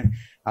like, man,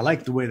 I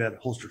like the way that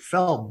holster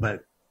felt,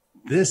 but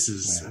this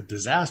is a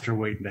disaster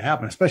waiting to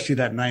happen, especially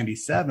that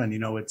 97.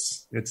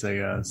 It's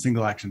a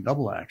single action,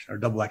 double action, or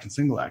double action,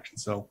 single action.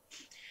 So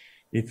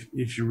if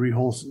you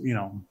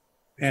reholster,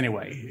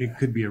 anyway, it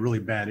could be a really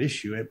bad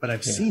issue, but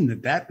I've seen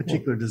that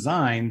particular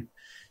design.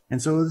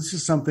 And so this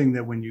is something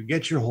that when you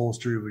get your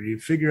holster, when you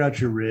figure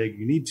out your rig,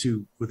 you need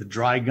to, with a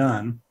dry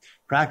gun,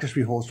 practice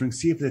reholstering,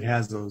 see if it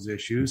has those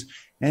issues.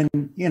 And,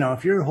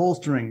 if you're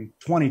holstering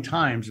 20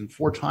 times and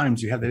 4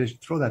 times you have that issue,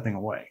 throw that thing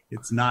away.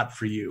 It's not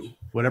for you.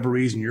 Whatever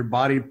reason, your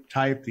body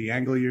type, the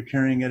angle you're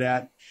carrying it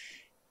at,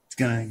 it's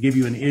going to give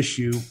you an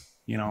issue,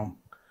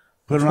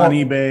 put it on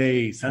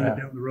eBay, send it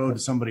down the road to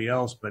somebody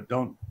else, but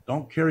don't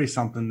carry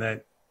something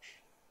that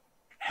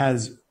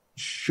has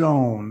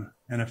shown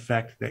an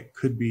effect that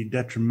could be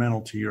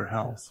detrimental to your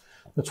health.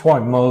 That's why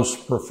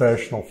most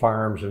professional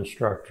firearms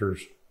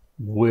instructors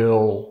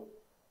will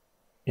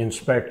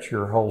inspect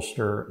your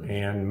holster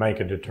and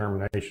make a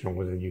determination of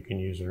whether you can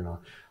use it or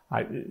not.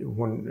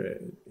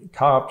 When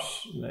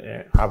cops,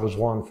 I was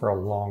one for a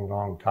long,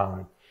 long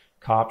time.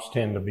 Cops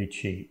tend to be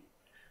cheap,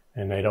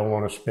 and they don't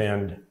want to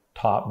spend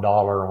top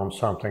dollar on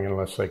something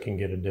unless they can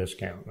get a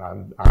discount.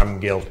 I'm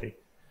guilty.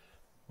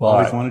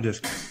 Always want a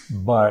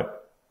discount. But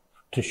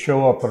to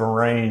show up at a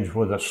range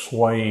with a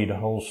suede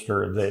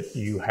holster that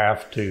you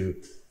have to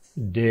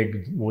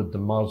dig with the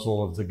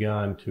muzzle of the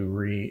gun to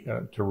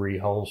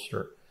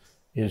reholster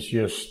is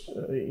just,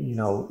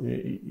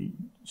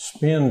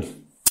 spend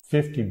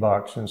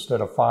 $50 instead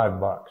of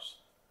 $5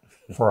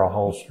 for a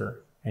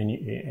holster,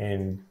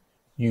 and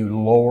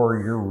you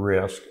lower your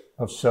risk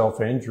of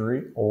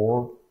self-injury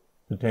or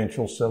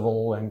potential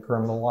civil and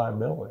criminal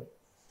liability.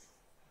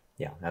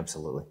 Yeah,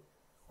 absolutely.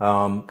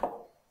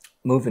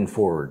 Moving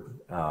forward,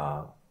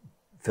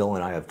 Phil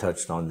and I have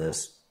touched on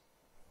this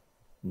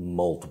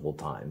multiple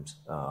times.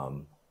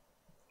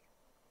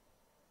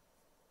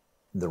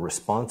 The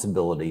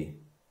responsibility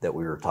that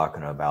we were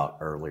talking about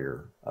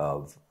earlier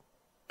of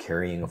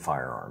carrying a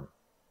firearm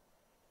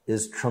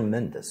is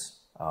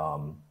tremendous.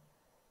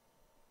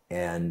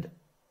 And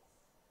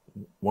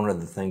one of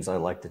the things I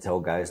like to tell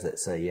guys that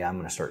say, yeah, I'm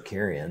going to start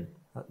carrying,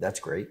 that's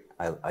great.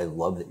 I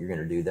love that you're going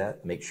to do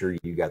that. Make sure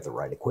you got the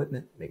right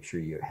equipment, make sure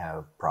you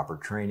have proper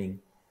training,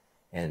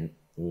 and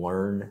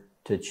learn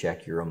to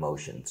check your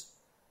emotions.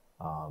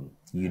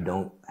 You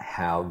don't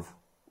have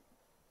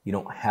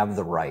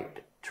the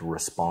right to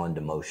respond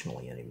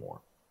emotionally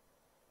anymore.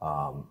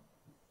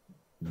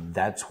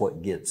 That's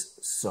what gets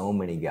so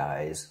many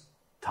guys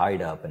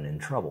tied up and in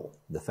trouble.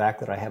 The fact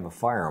that I have a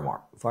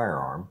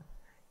firearm,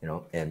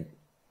 and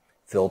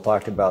Phil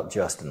talked about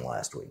Justin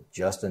last week.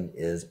 Justin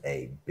is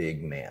a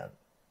big man.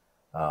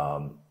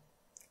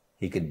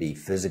 He could be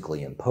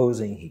physically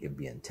imposing. He could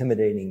be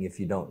intimidating if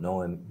you don't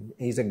know him.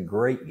 He's a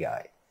great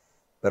guy.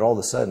 But all of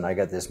a sudden, I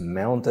got this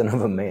mountain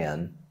of a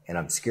man, and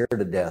I'm scared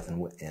to death,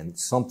 and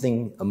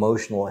something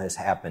emotional has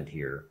happened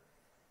here.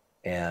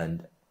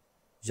 And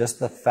just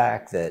the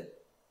fact that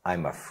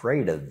I'm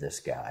afraid of this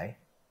guy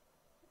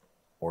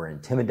or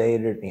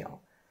intimidated,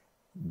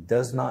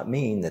 does not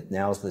mean that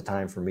now's the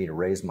time for me to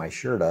raise my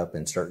shirt up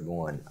and start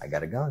going, I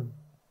got a gun.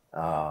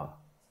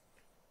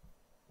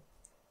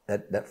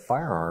 That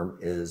firearm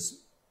is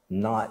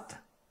not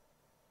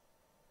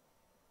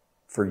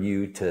for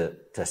you to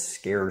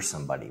scare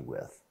somebody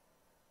with.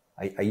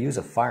 I use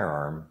a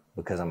firearm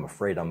because I'm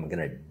afraid I'm going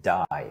to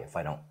die if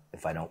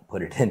I don't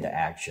put it into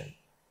action.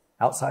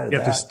 Outside of that,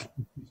 you have to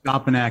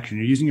stop an action.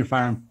 You're using your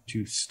firearm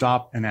to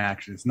stop an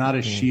action. It's not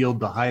a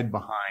shield to hide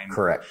behind.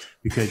 Correct.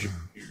 Because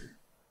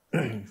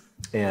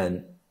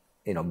and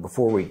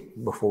before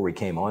we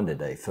came on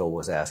today, Phil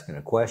was asking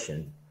a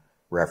question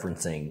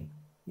referencing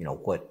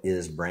what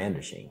is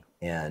brandishing,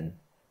 and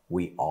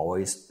we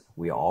always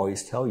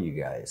tell you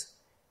guys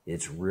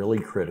it's really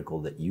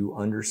critical that you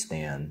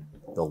understand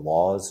the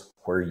laws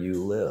where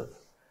you live.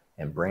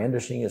 And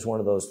brandishing is one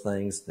of those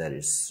things that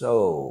is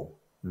so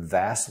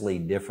vastly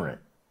different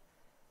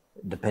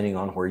depending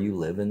on where you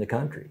live in the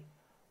country.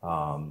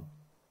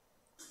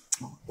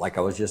 Like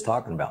I was just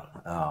talking about,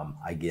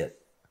 I get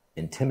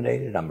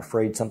intimidated. I'm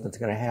afraid something's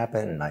going to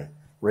happen, and I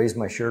raise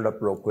my shirt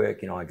up real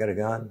quick. I got a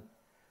gun.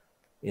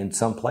 In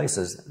some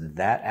places,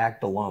 that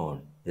act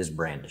alone is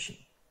brandishing.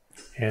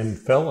 And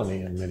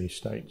felony in many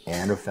states.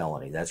 And a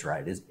felony, that's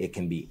right. It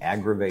can be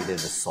aggravated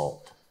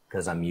assault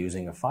because I'm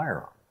using a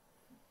firearm.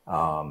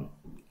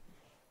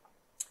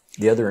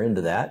 The other end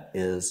of that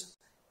is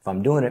if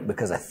I'm doing it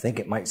because I think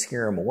it might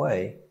scare him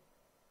away,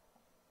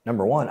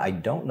 number one, I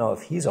don't know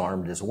if he's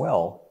armed as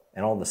well,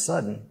 and all of a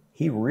sudden,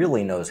 he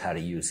really knows how to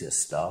use his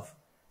stuff,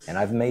 and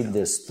I've made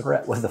this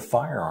threat with a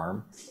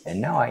firearm, and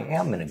now I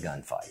am in a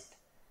gunfight.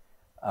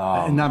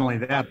 And not only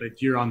that,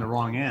 but you're on the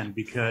wrong end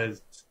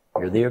because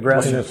you're the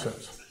aggressor.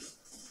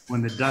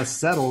 When the dust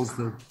settles,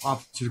 the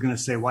officer's going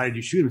to say, why did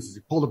you shoot him? He says,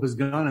 he pulled up his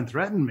gun and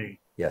threatened me.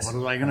 Yes. What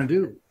was I going to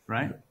do?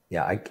 Right?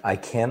 Yeah, I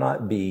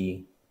cannot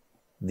be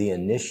the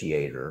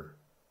initiator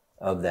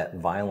of that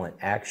violent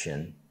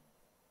action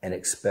and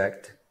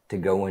expect to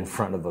go in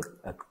front of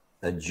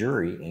a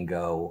jury and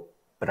go,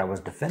 but I was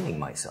defending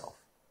myself.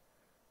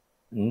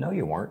 No,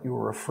 you weren't. You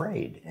were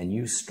afraid, and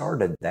you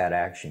started that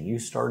action. You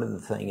started the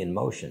thing in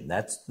motion.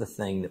 That's the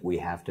thing that we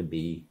have to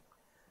be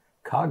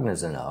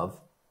cognizant of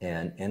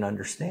and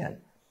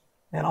understand.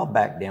 And I'll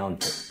back down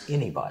to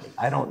anybody.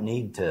 I don't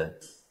need to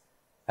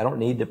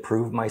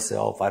prove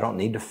myself. I don't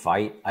need to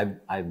fight.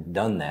 I've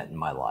done that in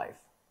my life.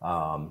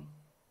 I'm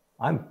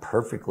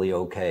perfectly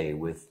okay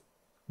with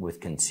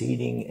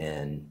conceding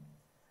and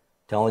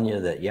telling you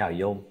that, yeah,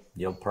 you'll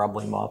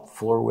probably mop the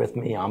floor with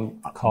me.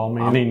 Call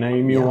me any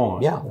name you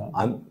want. Yeah,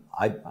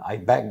 I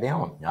back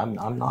down.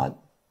 I'm not.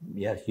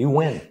 Yeah, you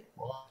win.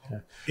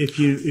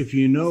 If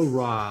you know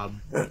Rob,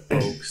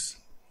 folks,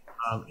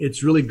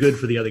 it's really good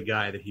for the other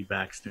guy that he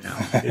backs down.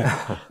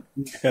 The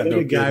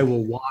other guy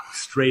will walk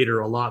straighter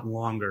a lot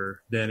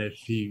longer than if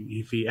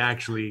he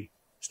actually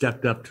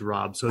stepped up to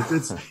Rob. So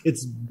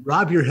it's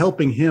Rob, you're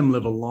helping him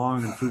live a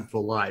long and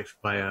fruitful life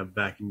by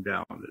backing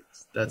down.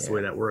 That's the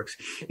way that works.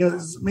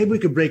 Maybe we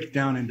could break it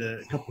down into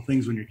a couple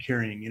things when you're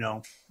carrying.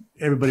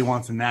 Everybody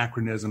wants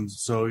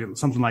anachronisms. So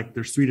something like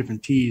there's 3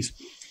 different T's.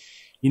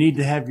 You need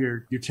to have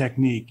your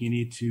technique. You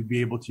need to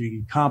be able to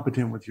be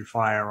competent with your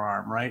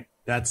firearm, right?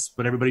 That's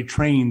what everybody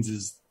trains,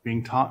 is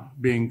being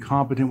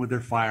competent with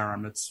their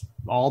firearm. It's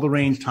all the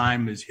range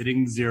time is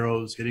hitting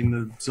zeros, hitting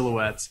the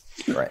silhouettes,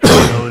 right.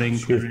 Loading.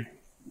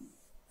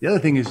 The other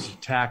thing is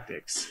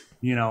tactics.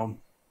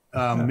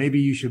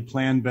 Maybe you should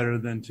plan better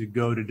than to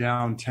go to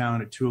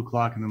downtown at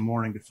 2:00 in the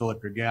morning to fill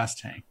up your gas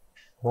tank.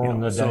 Or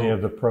on the day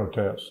of the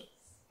protest.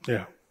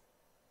 Yeah.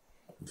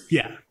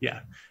 Yeah,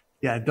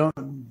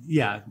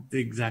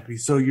 exactly.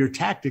 So your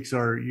tactics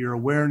are your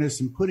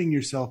awareness and putting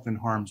yourself in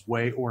harm's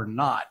way or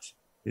not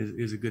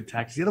is a good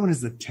tactic. The other one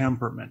is the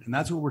temperament, and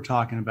that's what we're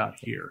talking about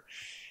here.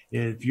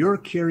 If you're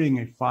carrying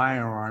a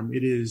firearm,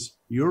 it is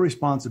your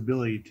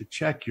responsibility to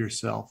check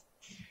yourself.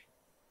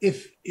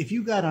 If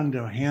you got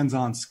into a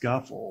hands-on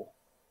scuffle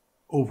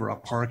over a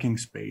parking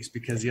space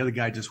because the other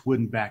guy just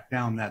wouldn't back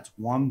down, that's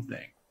one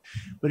thing.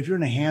 But if you're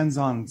in a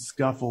hands-on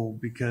scuffle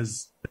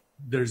because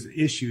there's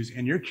issues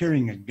and you're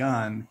carrying a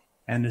gun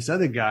and this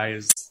other guy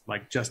is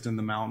like just in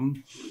the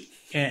mountain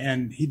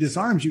and he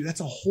disarms you, that's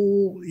a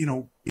whole,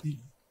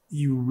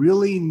 you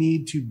really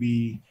need to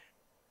be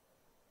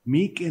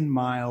meek and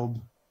mild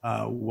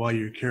while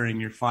you're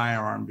carrying your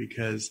firearm,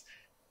 because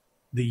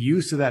the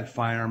use of that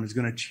firearm is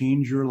going to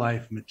change your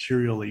life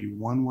materially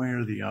one way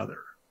or the other.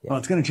 Yeah. Well,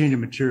 it's going to change it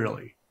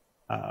materially.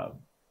 If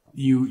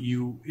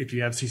you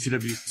have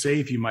CCW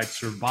safe, you might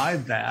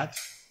survive that.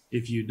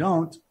 If you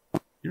don't,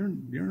 you're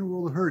in a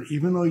world of hurt,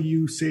 even though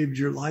you saved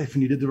your life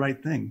and you did the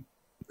right thing.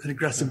 An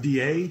aggressive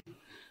DA,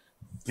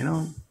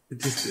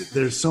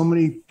 there's so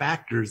many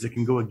factors that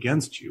can go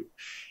against you.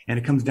 And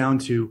it comes down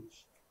to,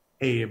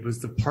 hey, it was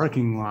the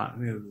parking lot.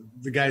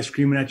 The guy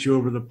screaming at you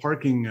over the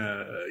parking,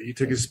 you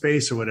took his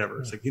space or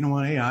whatever. It's like, you know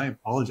what? Hey, I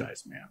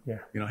apologize, man.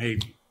 Yeah. Hey,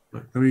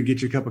 look, let me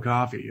get you a cup of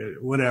coffee,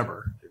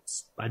 whatever.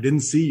 I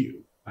didn't see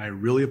you. I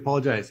really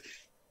apologize. If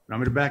you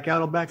want me to back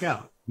out? I'll back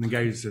out. And the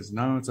guy just says,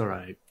 no, it's all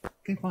right.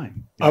 Okay,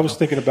 fine. I was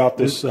thinking about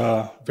this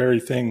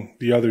very thing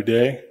the other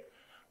day,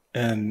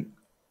 and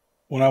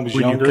when I was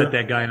younger, you cut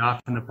that guy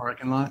off in the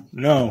parking lot?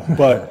 No,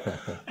 but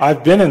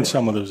I've been in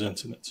some of those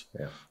incidents.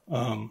 Yeah.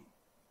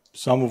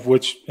 Some of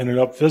which ended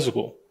up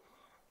physical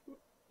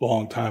a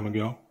long time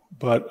ago.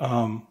 But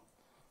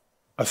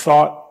I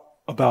thought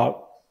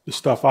about the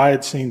stuff I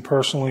had seen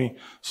personally,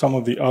 some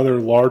of the other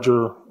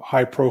larger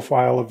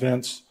high-profile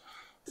events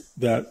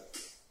that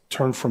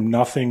turned from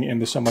nothing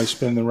into somebody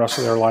spending the rest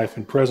of their life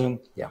in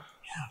prison. Yeah.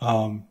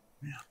 And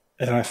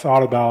I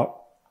thought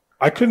about,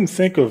 I couldn't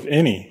think of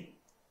any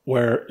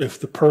where if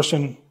the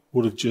person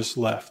would have just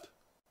left,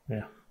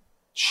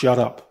 shut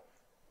up,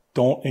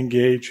 don't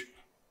engage,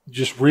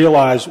 just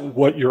realize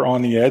what you're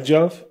on the edge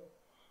of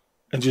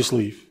and just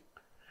leave.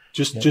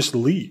 Just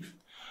leave.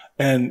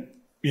 And,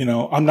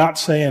 I'm not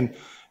saying,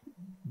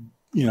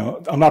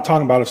 I'm not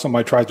talking about if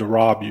somebody tries to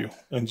rob you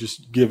and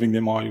just giving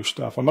them all your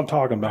stuff. I'm not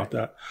talking about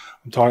that.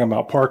 I'm talking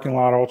about parking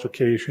lot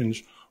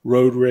altercations,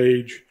 road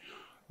rage.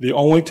 The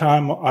only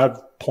time I've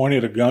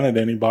pointed a gun at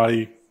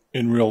anybody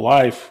in real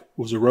life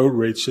was a road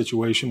rage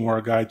situation where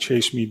a guy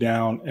chased me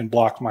down and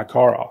blocked my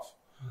car off.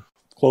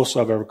 Closest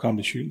I've ever come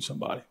to shooting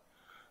somebody.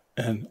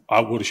 And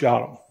I would have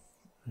shot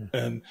him.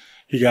 And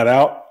he got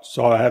out,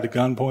 saw I had the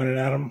gun pointed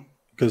at him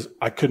because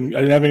I didn't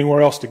have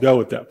anywhere else to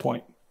go at that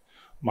point.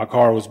 My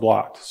car was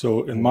blocked.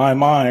 So in my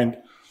mind,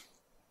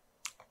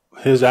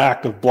 his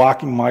act of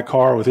blocking my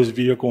car with his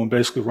vehicle and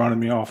basically running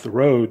me off the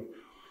road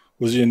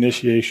was the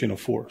initiation of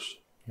force.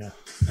 Yeah.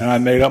 And I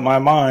made up my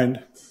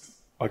mind.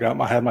 I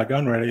had my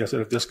gun ready. I said,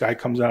 if this guy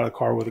comes out of the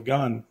car with a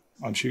gun,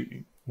 I'm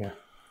shooting. Yeah.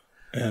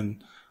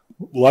 And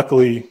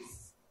luckily,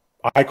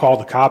 I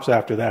called the cops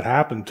after that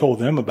happened, told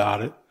them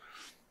about it.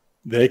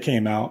 They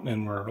came out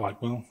and were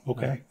like, well,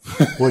 okay.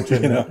 Which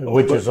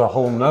is a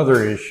whole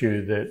nother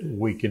issue that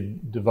we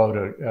could devote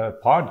a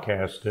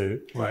podcast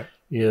to. Right.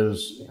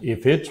 Is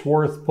if it's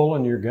worth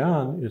pulling your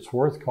gun, it's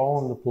worth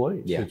calling the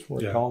police. Yeah. It's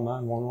worth calling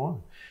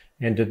 911.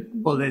 And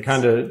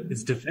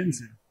it's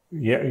defensive.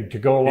 Yeah, to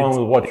go along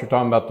with what you're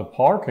talking about, the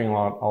parking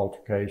lot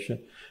altercation,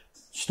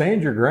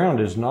 stand your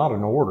ground is not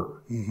an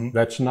order. Mm-hmm.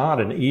 That's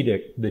not an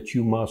edict that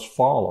you must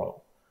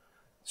follow.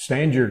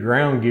 Stand your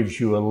ground gives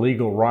you a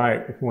legal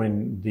right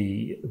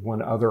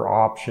when other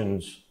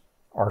options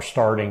are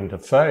starting to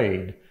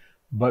fade.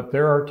 But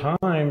there are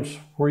times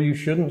where you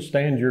shouldn't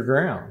stand your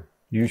ground.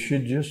 You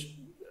should just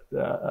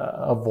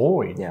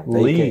avoid,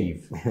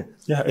 leave.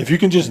 Yeah, if you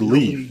can just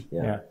leave.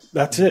 Yeah.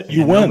 That's it.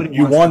 You win.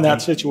 You won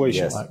that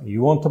situation. Yes.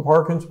 You want the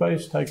parking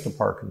space? Take the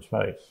parking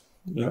space.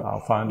 Yeah. I'll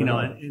find it.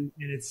 And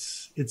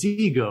it's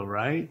ego,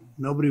 right?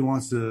 Nobody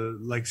wants to,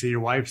 like, say your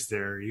wife's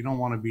there. You don't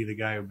want to be the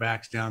guy who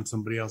backs down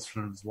somebody else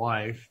from his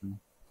wife. And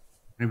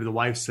maybe the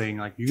wife's saying,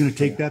 like, you're going to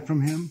take that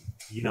from him?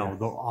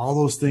 All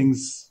those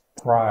things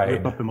Pride.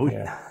 whip up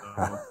emotion.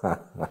 Yeah.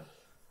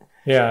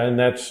 Yeah, and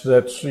that's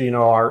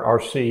our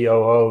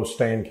COO,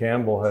 Stan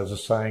Campbell, has a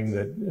saying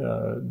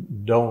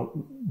that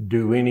don't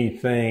do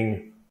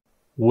anything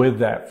with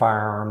that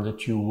firearm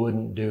that you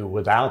wouldn't do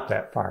without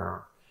that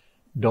firearm.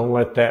 Don't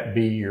let that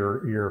be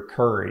your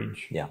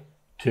courage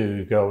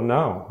to go,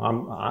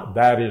 no,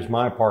 that is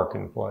my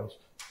parking place.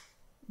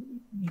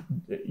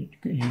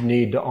 You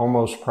need to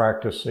almost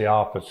practice the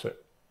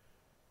opposite.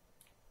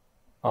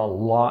 A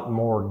lot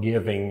more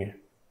giving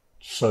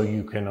so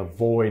you can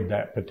avoid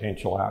that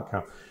potential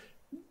outcome.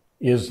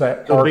 Is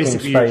that parking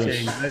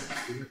space?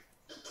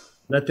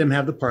 Let them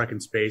have the parking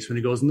space. When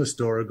he goes in the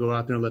store, go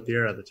out there and let the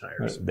air out of the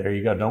tires. There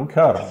you go. Don't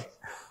cut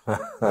them.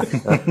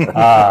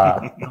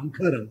 Don't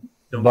cut them.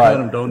 Don't cut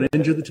them. Don't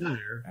injure the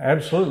tire.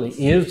 Absolutely.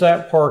 Is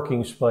that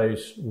parking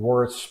space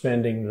worth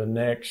spending the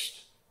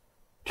next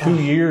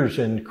 2 years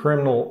in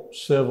criminal,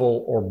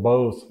 civil, or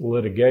both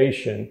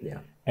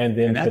litigation, and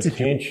then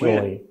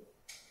potentially?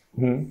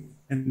 And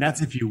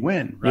that's if you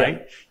win,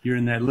 right? Yeah. You're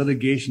in that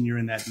litigation. You're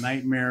in that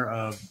nightmare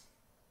of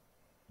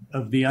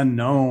the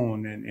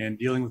unknown and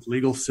dealing with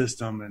legal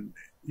system, and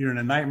you're in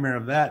a nightmare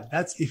of that.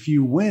 That's if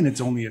you win, it's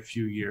only a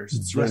few years.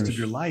 It's the rest of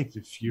your life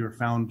if you're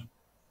found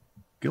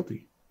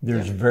guilty.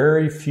 There's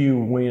very few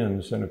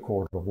wins in a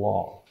court of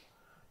law.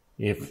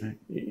 If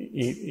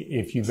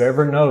you've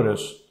ever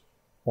noticed,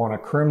 on a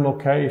criminal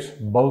case,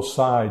 both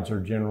sides are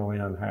generally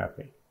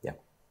unhappy. Yeah.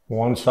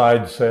 One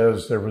side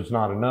says there was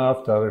not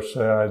enough. The other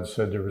side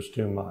said there was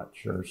too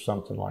much or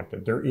something like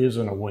that. There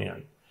isn't a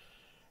win.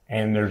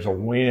 And there's a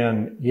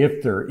win.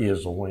 If there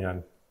is a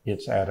win,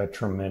 it's at a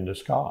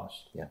tremendous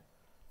cost. Yeah.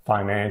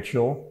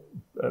 Financial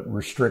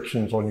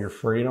restrictions on your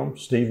freedom.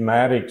 Steve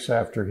Maddox,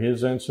 after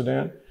his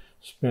incident,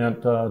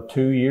 spent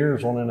 2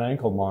 years on an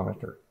ankle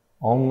monitor,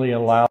 only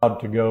allowed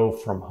to go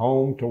from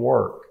home to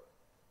work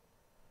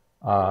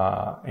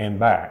and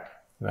back.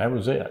 That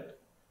was it.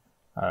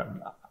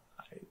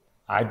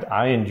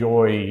 I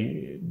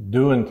enjoy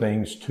doing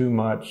things too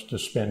much to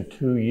spend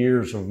 2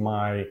 years of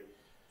my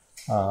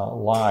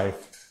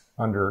life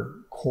under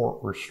court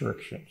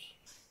restrictions.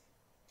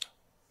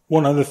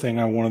 One other thing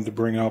I wanted to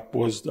bring up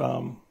was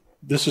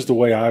this is the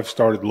way I've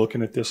started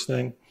looking at this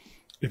thing.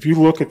 If you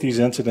look at these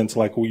incidents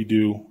like we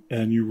do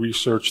and you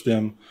research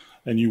them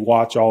and you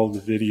watch all of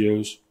the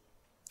videos,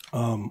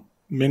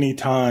 many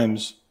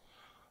times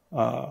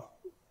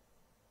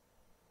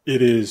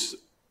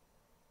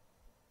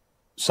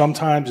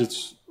sometimes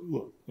it's,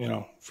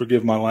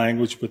 forgive my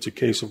language, but it's a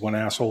case of when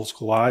assholes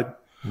collide,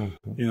 and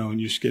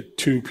you just get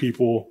two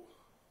people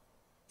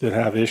that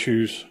have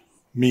issues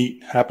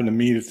happen to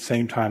meet at the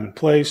same time and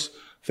place,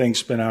 things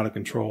spin out of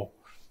control.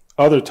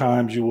 Other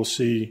times you will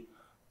see,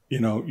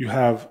 you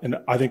have, and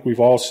I think we've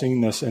all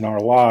seen this in our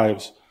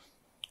lives.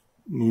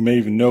 We may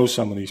even know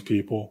some of these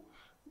people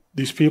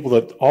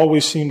that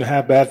always seem to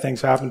have bad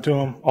things happen to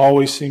them,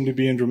 always seem to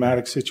be in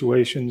dramatic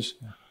situations,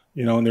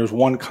 and there's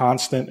one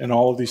constant in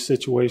all of these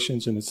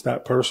situations, and it's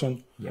that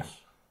person. Yeah.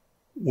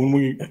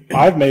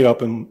 I've made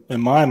up in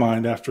my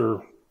mind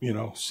after,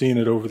 seeing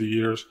it over the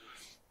years,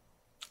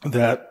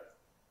 that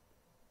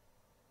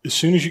as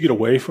soon as you get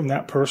away from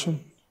that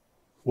person,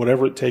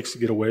 whatever it takes to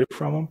get away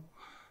from them,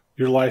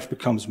 your life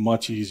becomes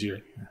much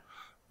easier.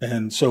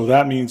 And so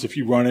that means if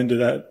you run into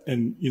that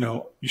and,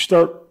 you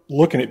start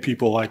looking at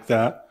people like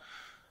that,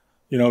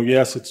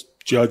 yes, it's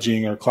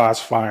judging or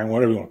classifying,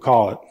 whatever you want to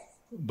call it,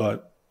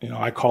 but,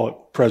 I call it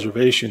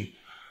preservation.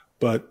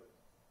 But,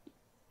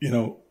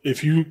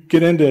 if you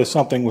get into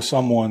something with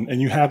someone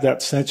and you have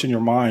that sense in your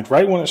mind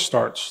right when it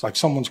starts, like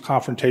someone's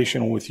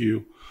confrontational with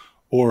you,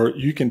 or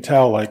you can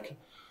tell like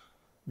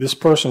this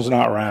person's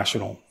not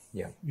rational,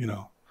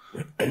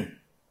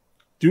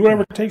 do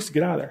whatever it takes to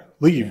get out of there.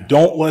 Leave. Yeah.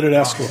 Don't let it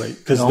escalate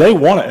because they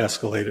want to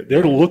escalate it.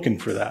 They're looking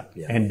for that.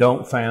 Yeah. And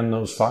don't fan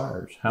those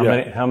fires.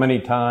 How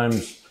many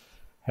times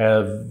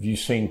have you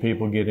seen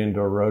people get into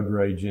a road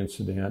rage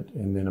incident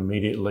and then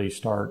immediately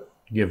start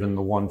giving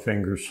the one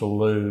finger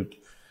salute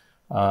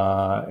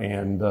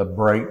and the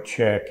brake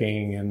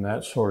checking and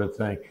that sort of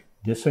thing?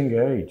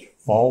 Disengage,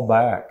 fall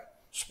back,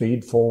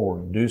 speed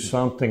forward, do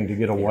something to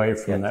get away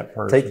from that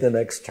person. Take the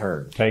next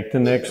turn. Take the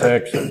next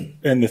exit.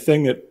 And the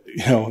thing that,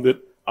 that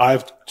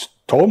I've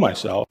told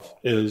myself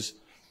is,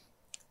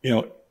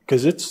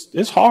 because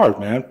it's hard,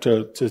 man,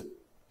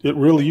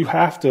 you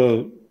have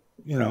to,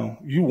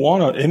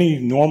 any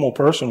normal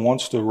person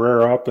wants to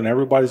rear up and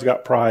everybody's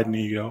got pride and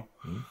ego.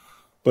 Mm-hmm.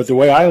 But the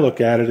way I look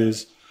at it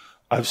is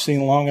I've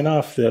seen long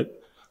enough that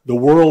the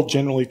world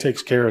generally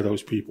takes care of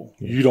those people.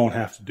 Yeah. You don't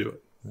have to do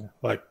it. Yeah.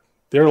 Like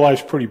their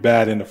life's pretty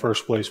bad in the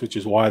first place, which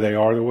is why they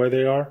are the way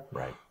they are.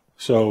 Right.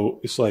 So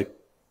it's like,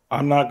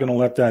 I'm not going to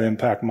let that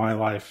impact my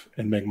life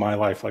and make my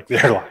life like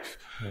their life,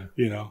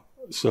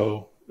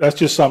 So that's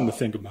just something to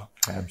think about.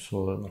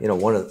 Absolutely.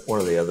 One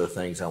of the other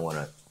things I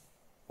want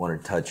to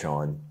touch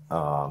on,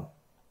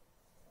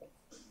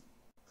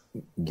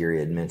 Gary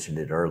had mentioned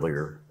it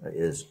earlier,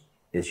 is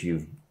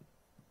you've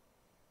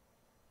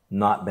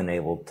not been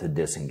able to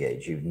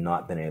disengage. You've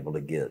not been able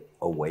to get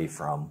away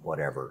from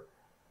whatever.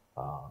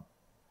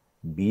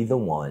 Be the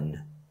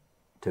one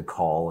to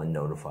call and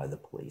notify the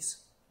police.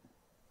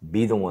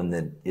 Be the one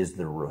that is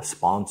the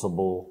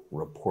responsible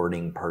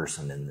reporting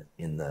person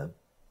in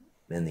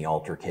the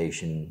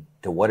altercation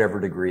to whatever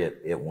degree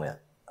it went.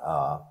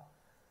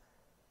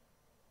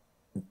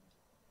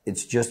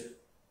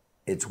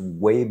 It's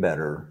way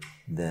better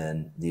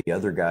than the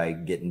other guy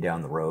getting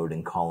down the road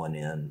and calling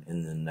in,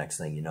 and then the next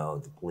thing you know,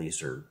 the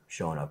police are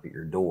showing up at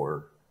your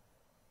door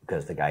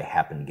because the guy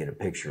happened to get a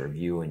picture of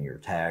you and your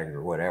tag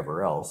or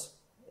whatever else,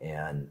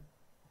 and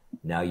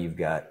now you've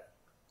got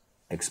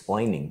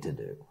explaining to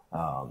do.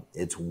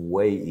 It's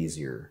way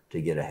easier to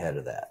get ahead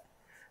of that.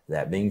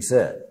 That being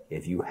said,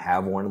 if you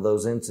have one of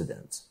those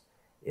incidents,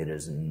 it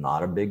is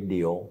not a big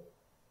deal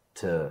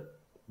to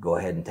go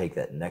ahead and take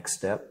that next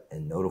step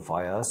and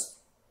notify us,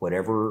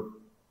 whatever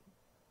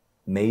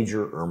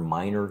major or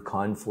minor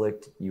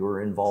conflict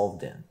you're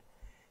involved in.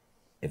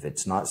 If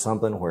it's not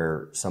something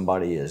where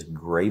somebody is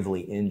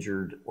gravely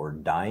injured or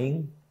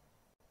dying,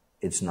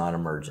 it's not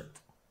emergent.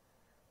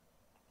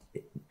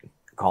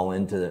 Call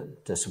in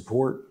to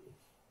support.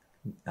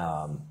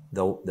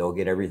 They'll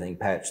get everything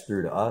patched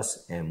through to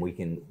us, and we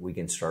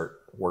can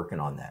start working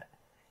on that.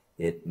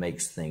 It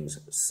makes things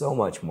so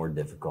much more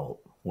difficult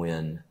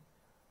when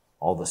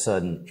all of a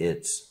sudden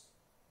it's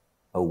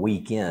a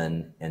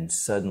weekend and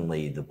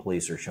suddenly the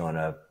police are showing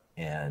up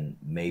and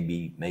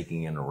maybe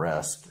making an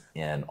arrest,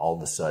 and all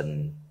of a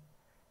sudden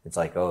it's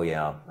like, oh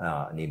yeah,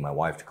 I need my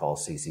wife to call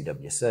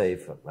CCW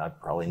Safe. I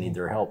probably need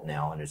their help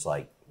now. And it's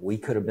like, we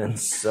could have been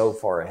so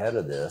far ahead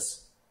of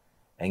this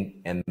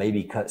and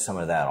maybe cut some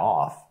of that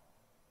off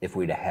if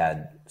we'd have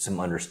had some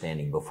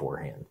understanding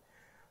beforehand.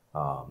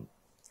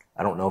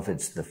 I don't know if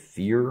it's the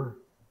fear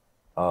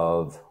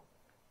of,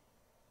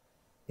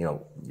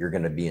 you're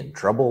going to be in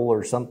trouble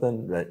or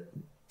something,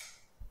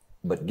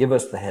 but give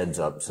us the heads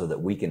up so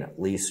that we can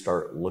at least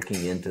start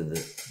looking into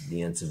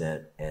the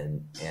incident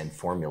and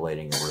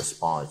formulating a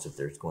response if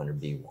there's going to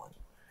be one.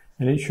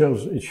 And it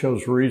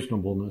shows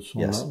reasonableness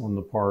on, Yes. on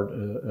the part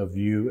of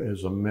you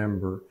as a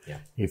member. Yeah.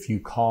 If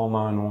you call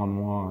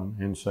 911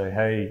 and say,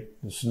 hey,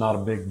 this is not a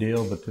big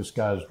deal, but this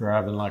guy's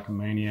driving like a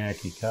maniac.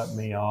 He cut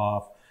me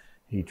off.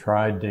 He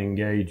tried to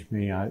engage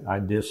me. I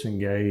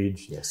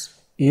disengaged.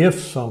 Yes. If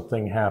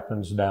something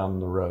happens down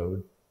the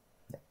road,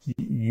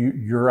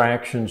 your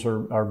actions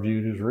are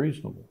viewed as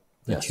reasonable.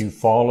 That Yes. you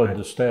followed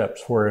the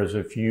steps. Whereas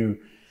if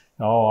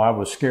I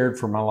was scared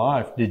for my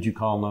life, did you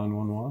call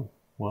 911?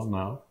 Well,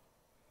 no.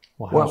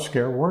 Well, how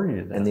scared were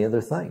you then? And the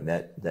other thing,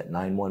 that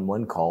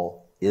 911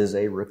 call is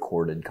a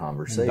recorded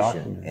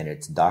conversation, and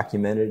it's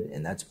documented,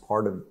 and that's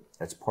part of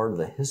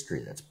the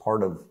history. That's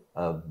part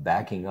of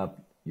backing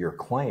up your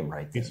claim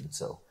right then.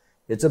 So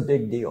it's a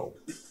big deal.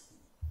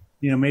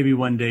 Maybe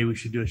one day we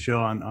should do a show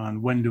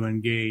on when to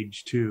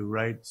engage too,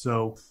 right?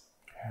 So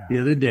the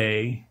other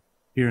day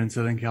here in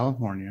Southern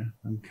California,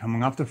 I'm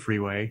coming off the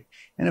freeway,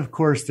 and of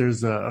course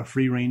there's a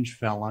free range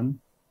felon,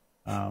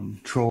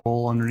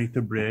 troll underneath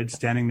the bridge,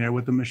 standing there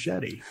with a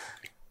machete.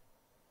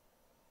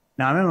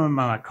 Now I'm in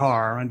my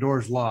car, my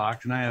door's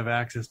locked, and I have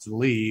access to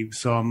leave.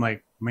 So I'm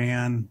like,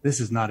 man, this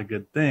is not a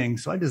good thing.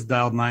 So I just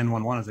dialed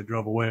 911 as I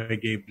drove away,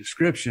 gave a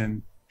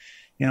description,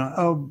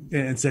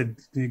 and said,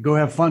 go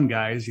have fun,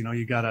 guys.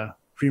 You got a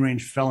free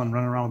range felon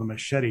running around with a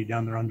machete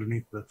down there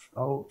underneath the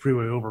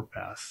freeway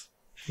overpass.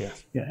 Yeah.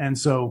 And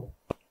so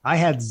I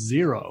had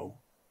zero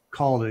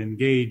call to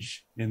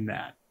engage in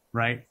that,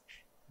 right?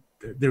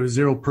 There was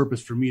zero purpose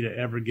for me to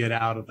ever get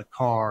out of the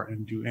car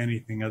and do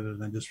anything other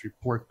than just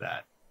report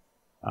that.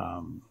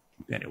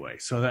 Anyway,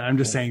 so I'm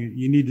just saying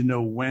you need to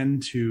know when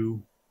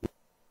to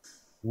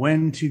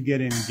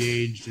get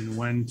engaged and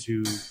when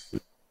to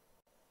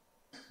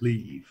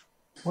leave.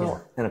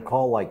 Well, and a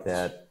call like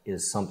that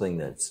is something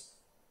that's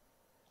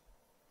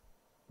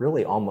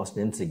really almost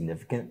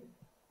insignificant,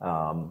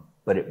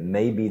 but it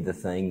may be the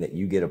thing that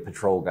you get a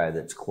patrol guy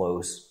that's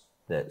close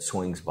that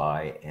swings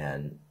by,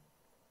 and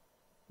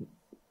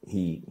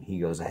he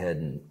goes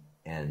ahead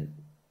and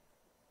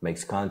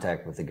makes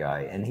contact with the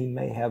guy, and he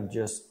may have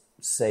just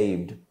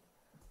saved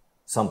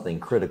something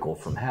critical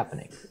from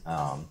happening.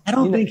 I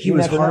don't think he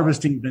was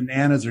harvesting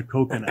bananas or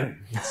coconut.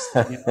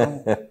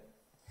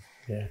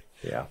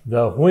 Yeah.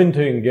 The when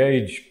to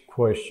engage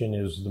question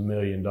is the $1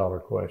 million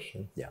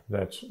question. Yeah.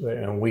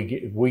 And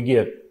we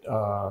get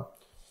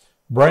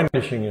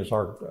brandishing is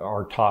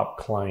our top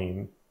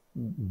claim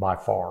by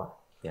far.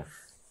 Yeah.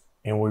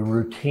 And we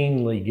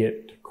routinely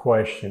get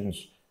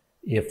questions.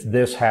 If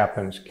this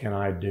happens, can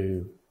I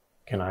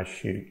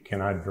shoot?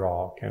 Can I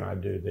draw? Can I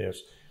do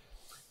this?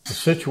 The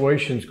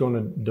situation's going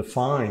to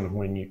define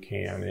when you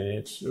can. And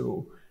it's,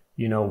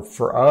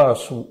 for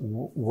us,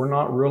 we're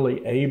not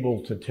really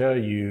able to tell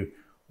you,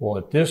 well,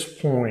 at this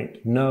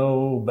point,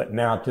 no, but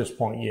now at this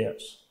point,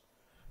 yes.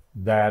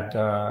 That,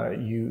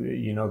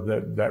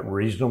 that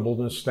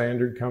reasonableness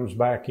standard comes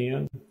back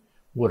in.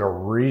 Would a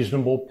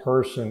reasonable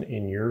person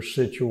in your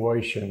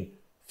situation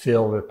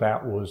feel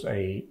that was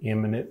a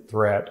imminent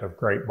threat of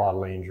great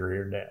bodily injury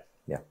or death?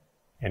 Yeah.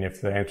 And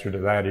if the answer to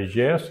that is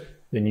yes,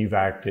 then you've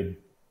acted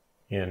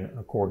in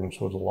accordance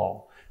with the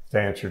law. If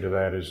the answer to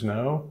that is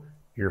no,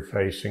 you're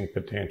facing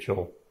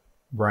potential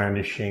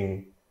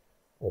brandishing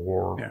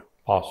or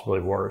possibly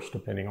worse,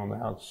 depending on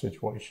how the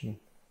situation.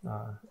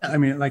 I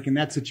mean, like in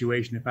that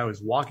situation, if I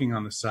was walking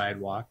on the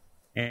sidewalk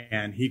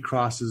and he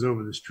crosses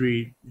over the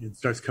street and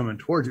starts coming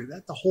towards me,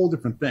 that's a whole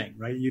different thing,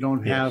 right? You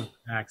don't have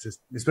access,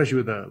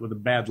 especially with a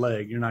bad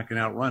leg. You're not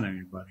going to outrun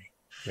anybody.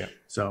 Yeah.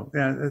 So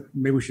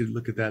maybe we should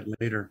look at that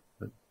later.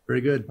 But very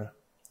good.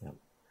 Yeah.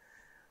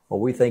 Well,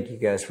 we thank you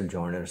guys for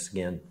joining us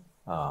again.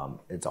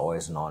 It's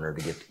always an honor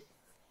to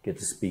get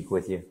to speak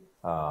with you.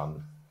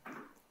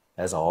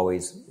 As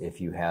always, if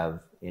you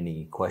have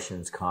any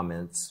questions,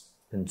 comments,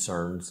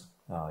 concerns,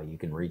 you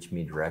can reach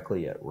me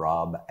directly at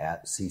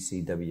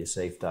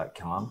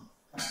rob@ccwsafe.com.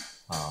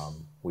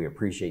 We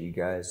appreciate you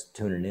guys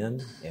tuning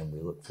in, and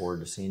we look forward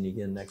to seeing you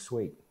again next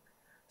week.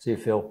 See you,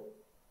 Phil.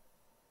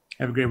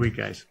 Have a great week,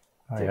 guys.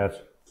 Hi, guys.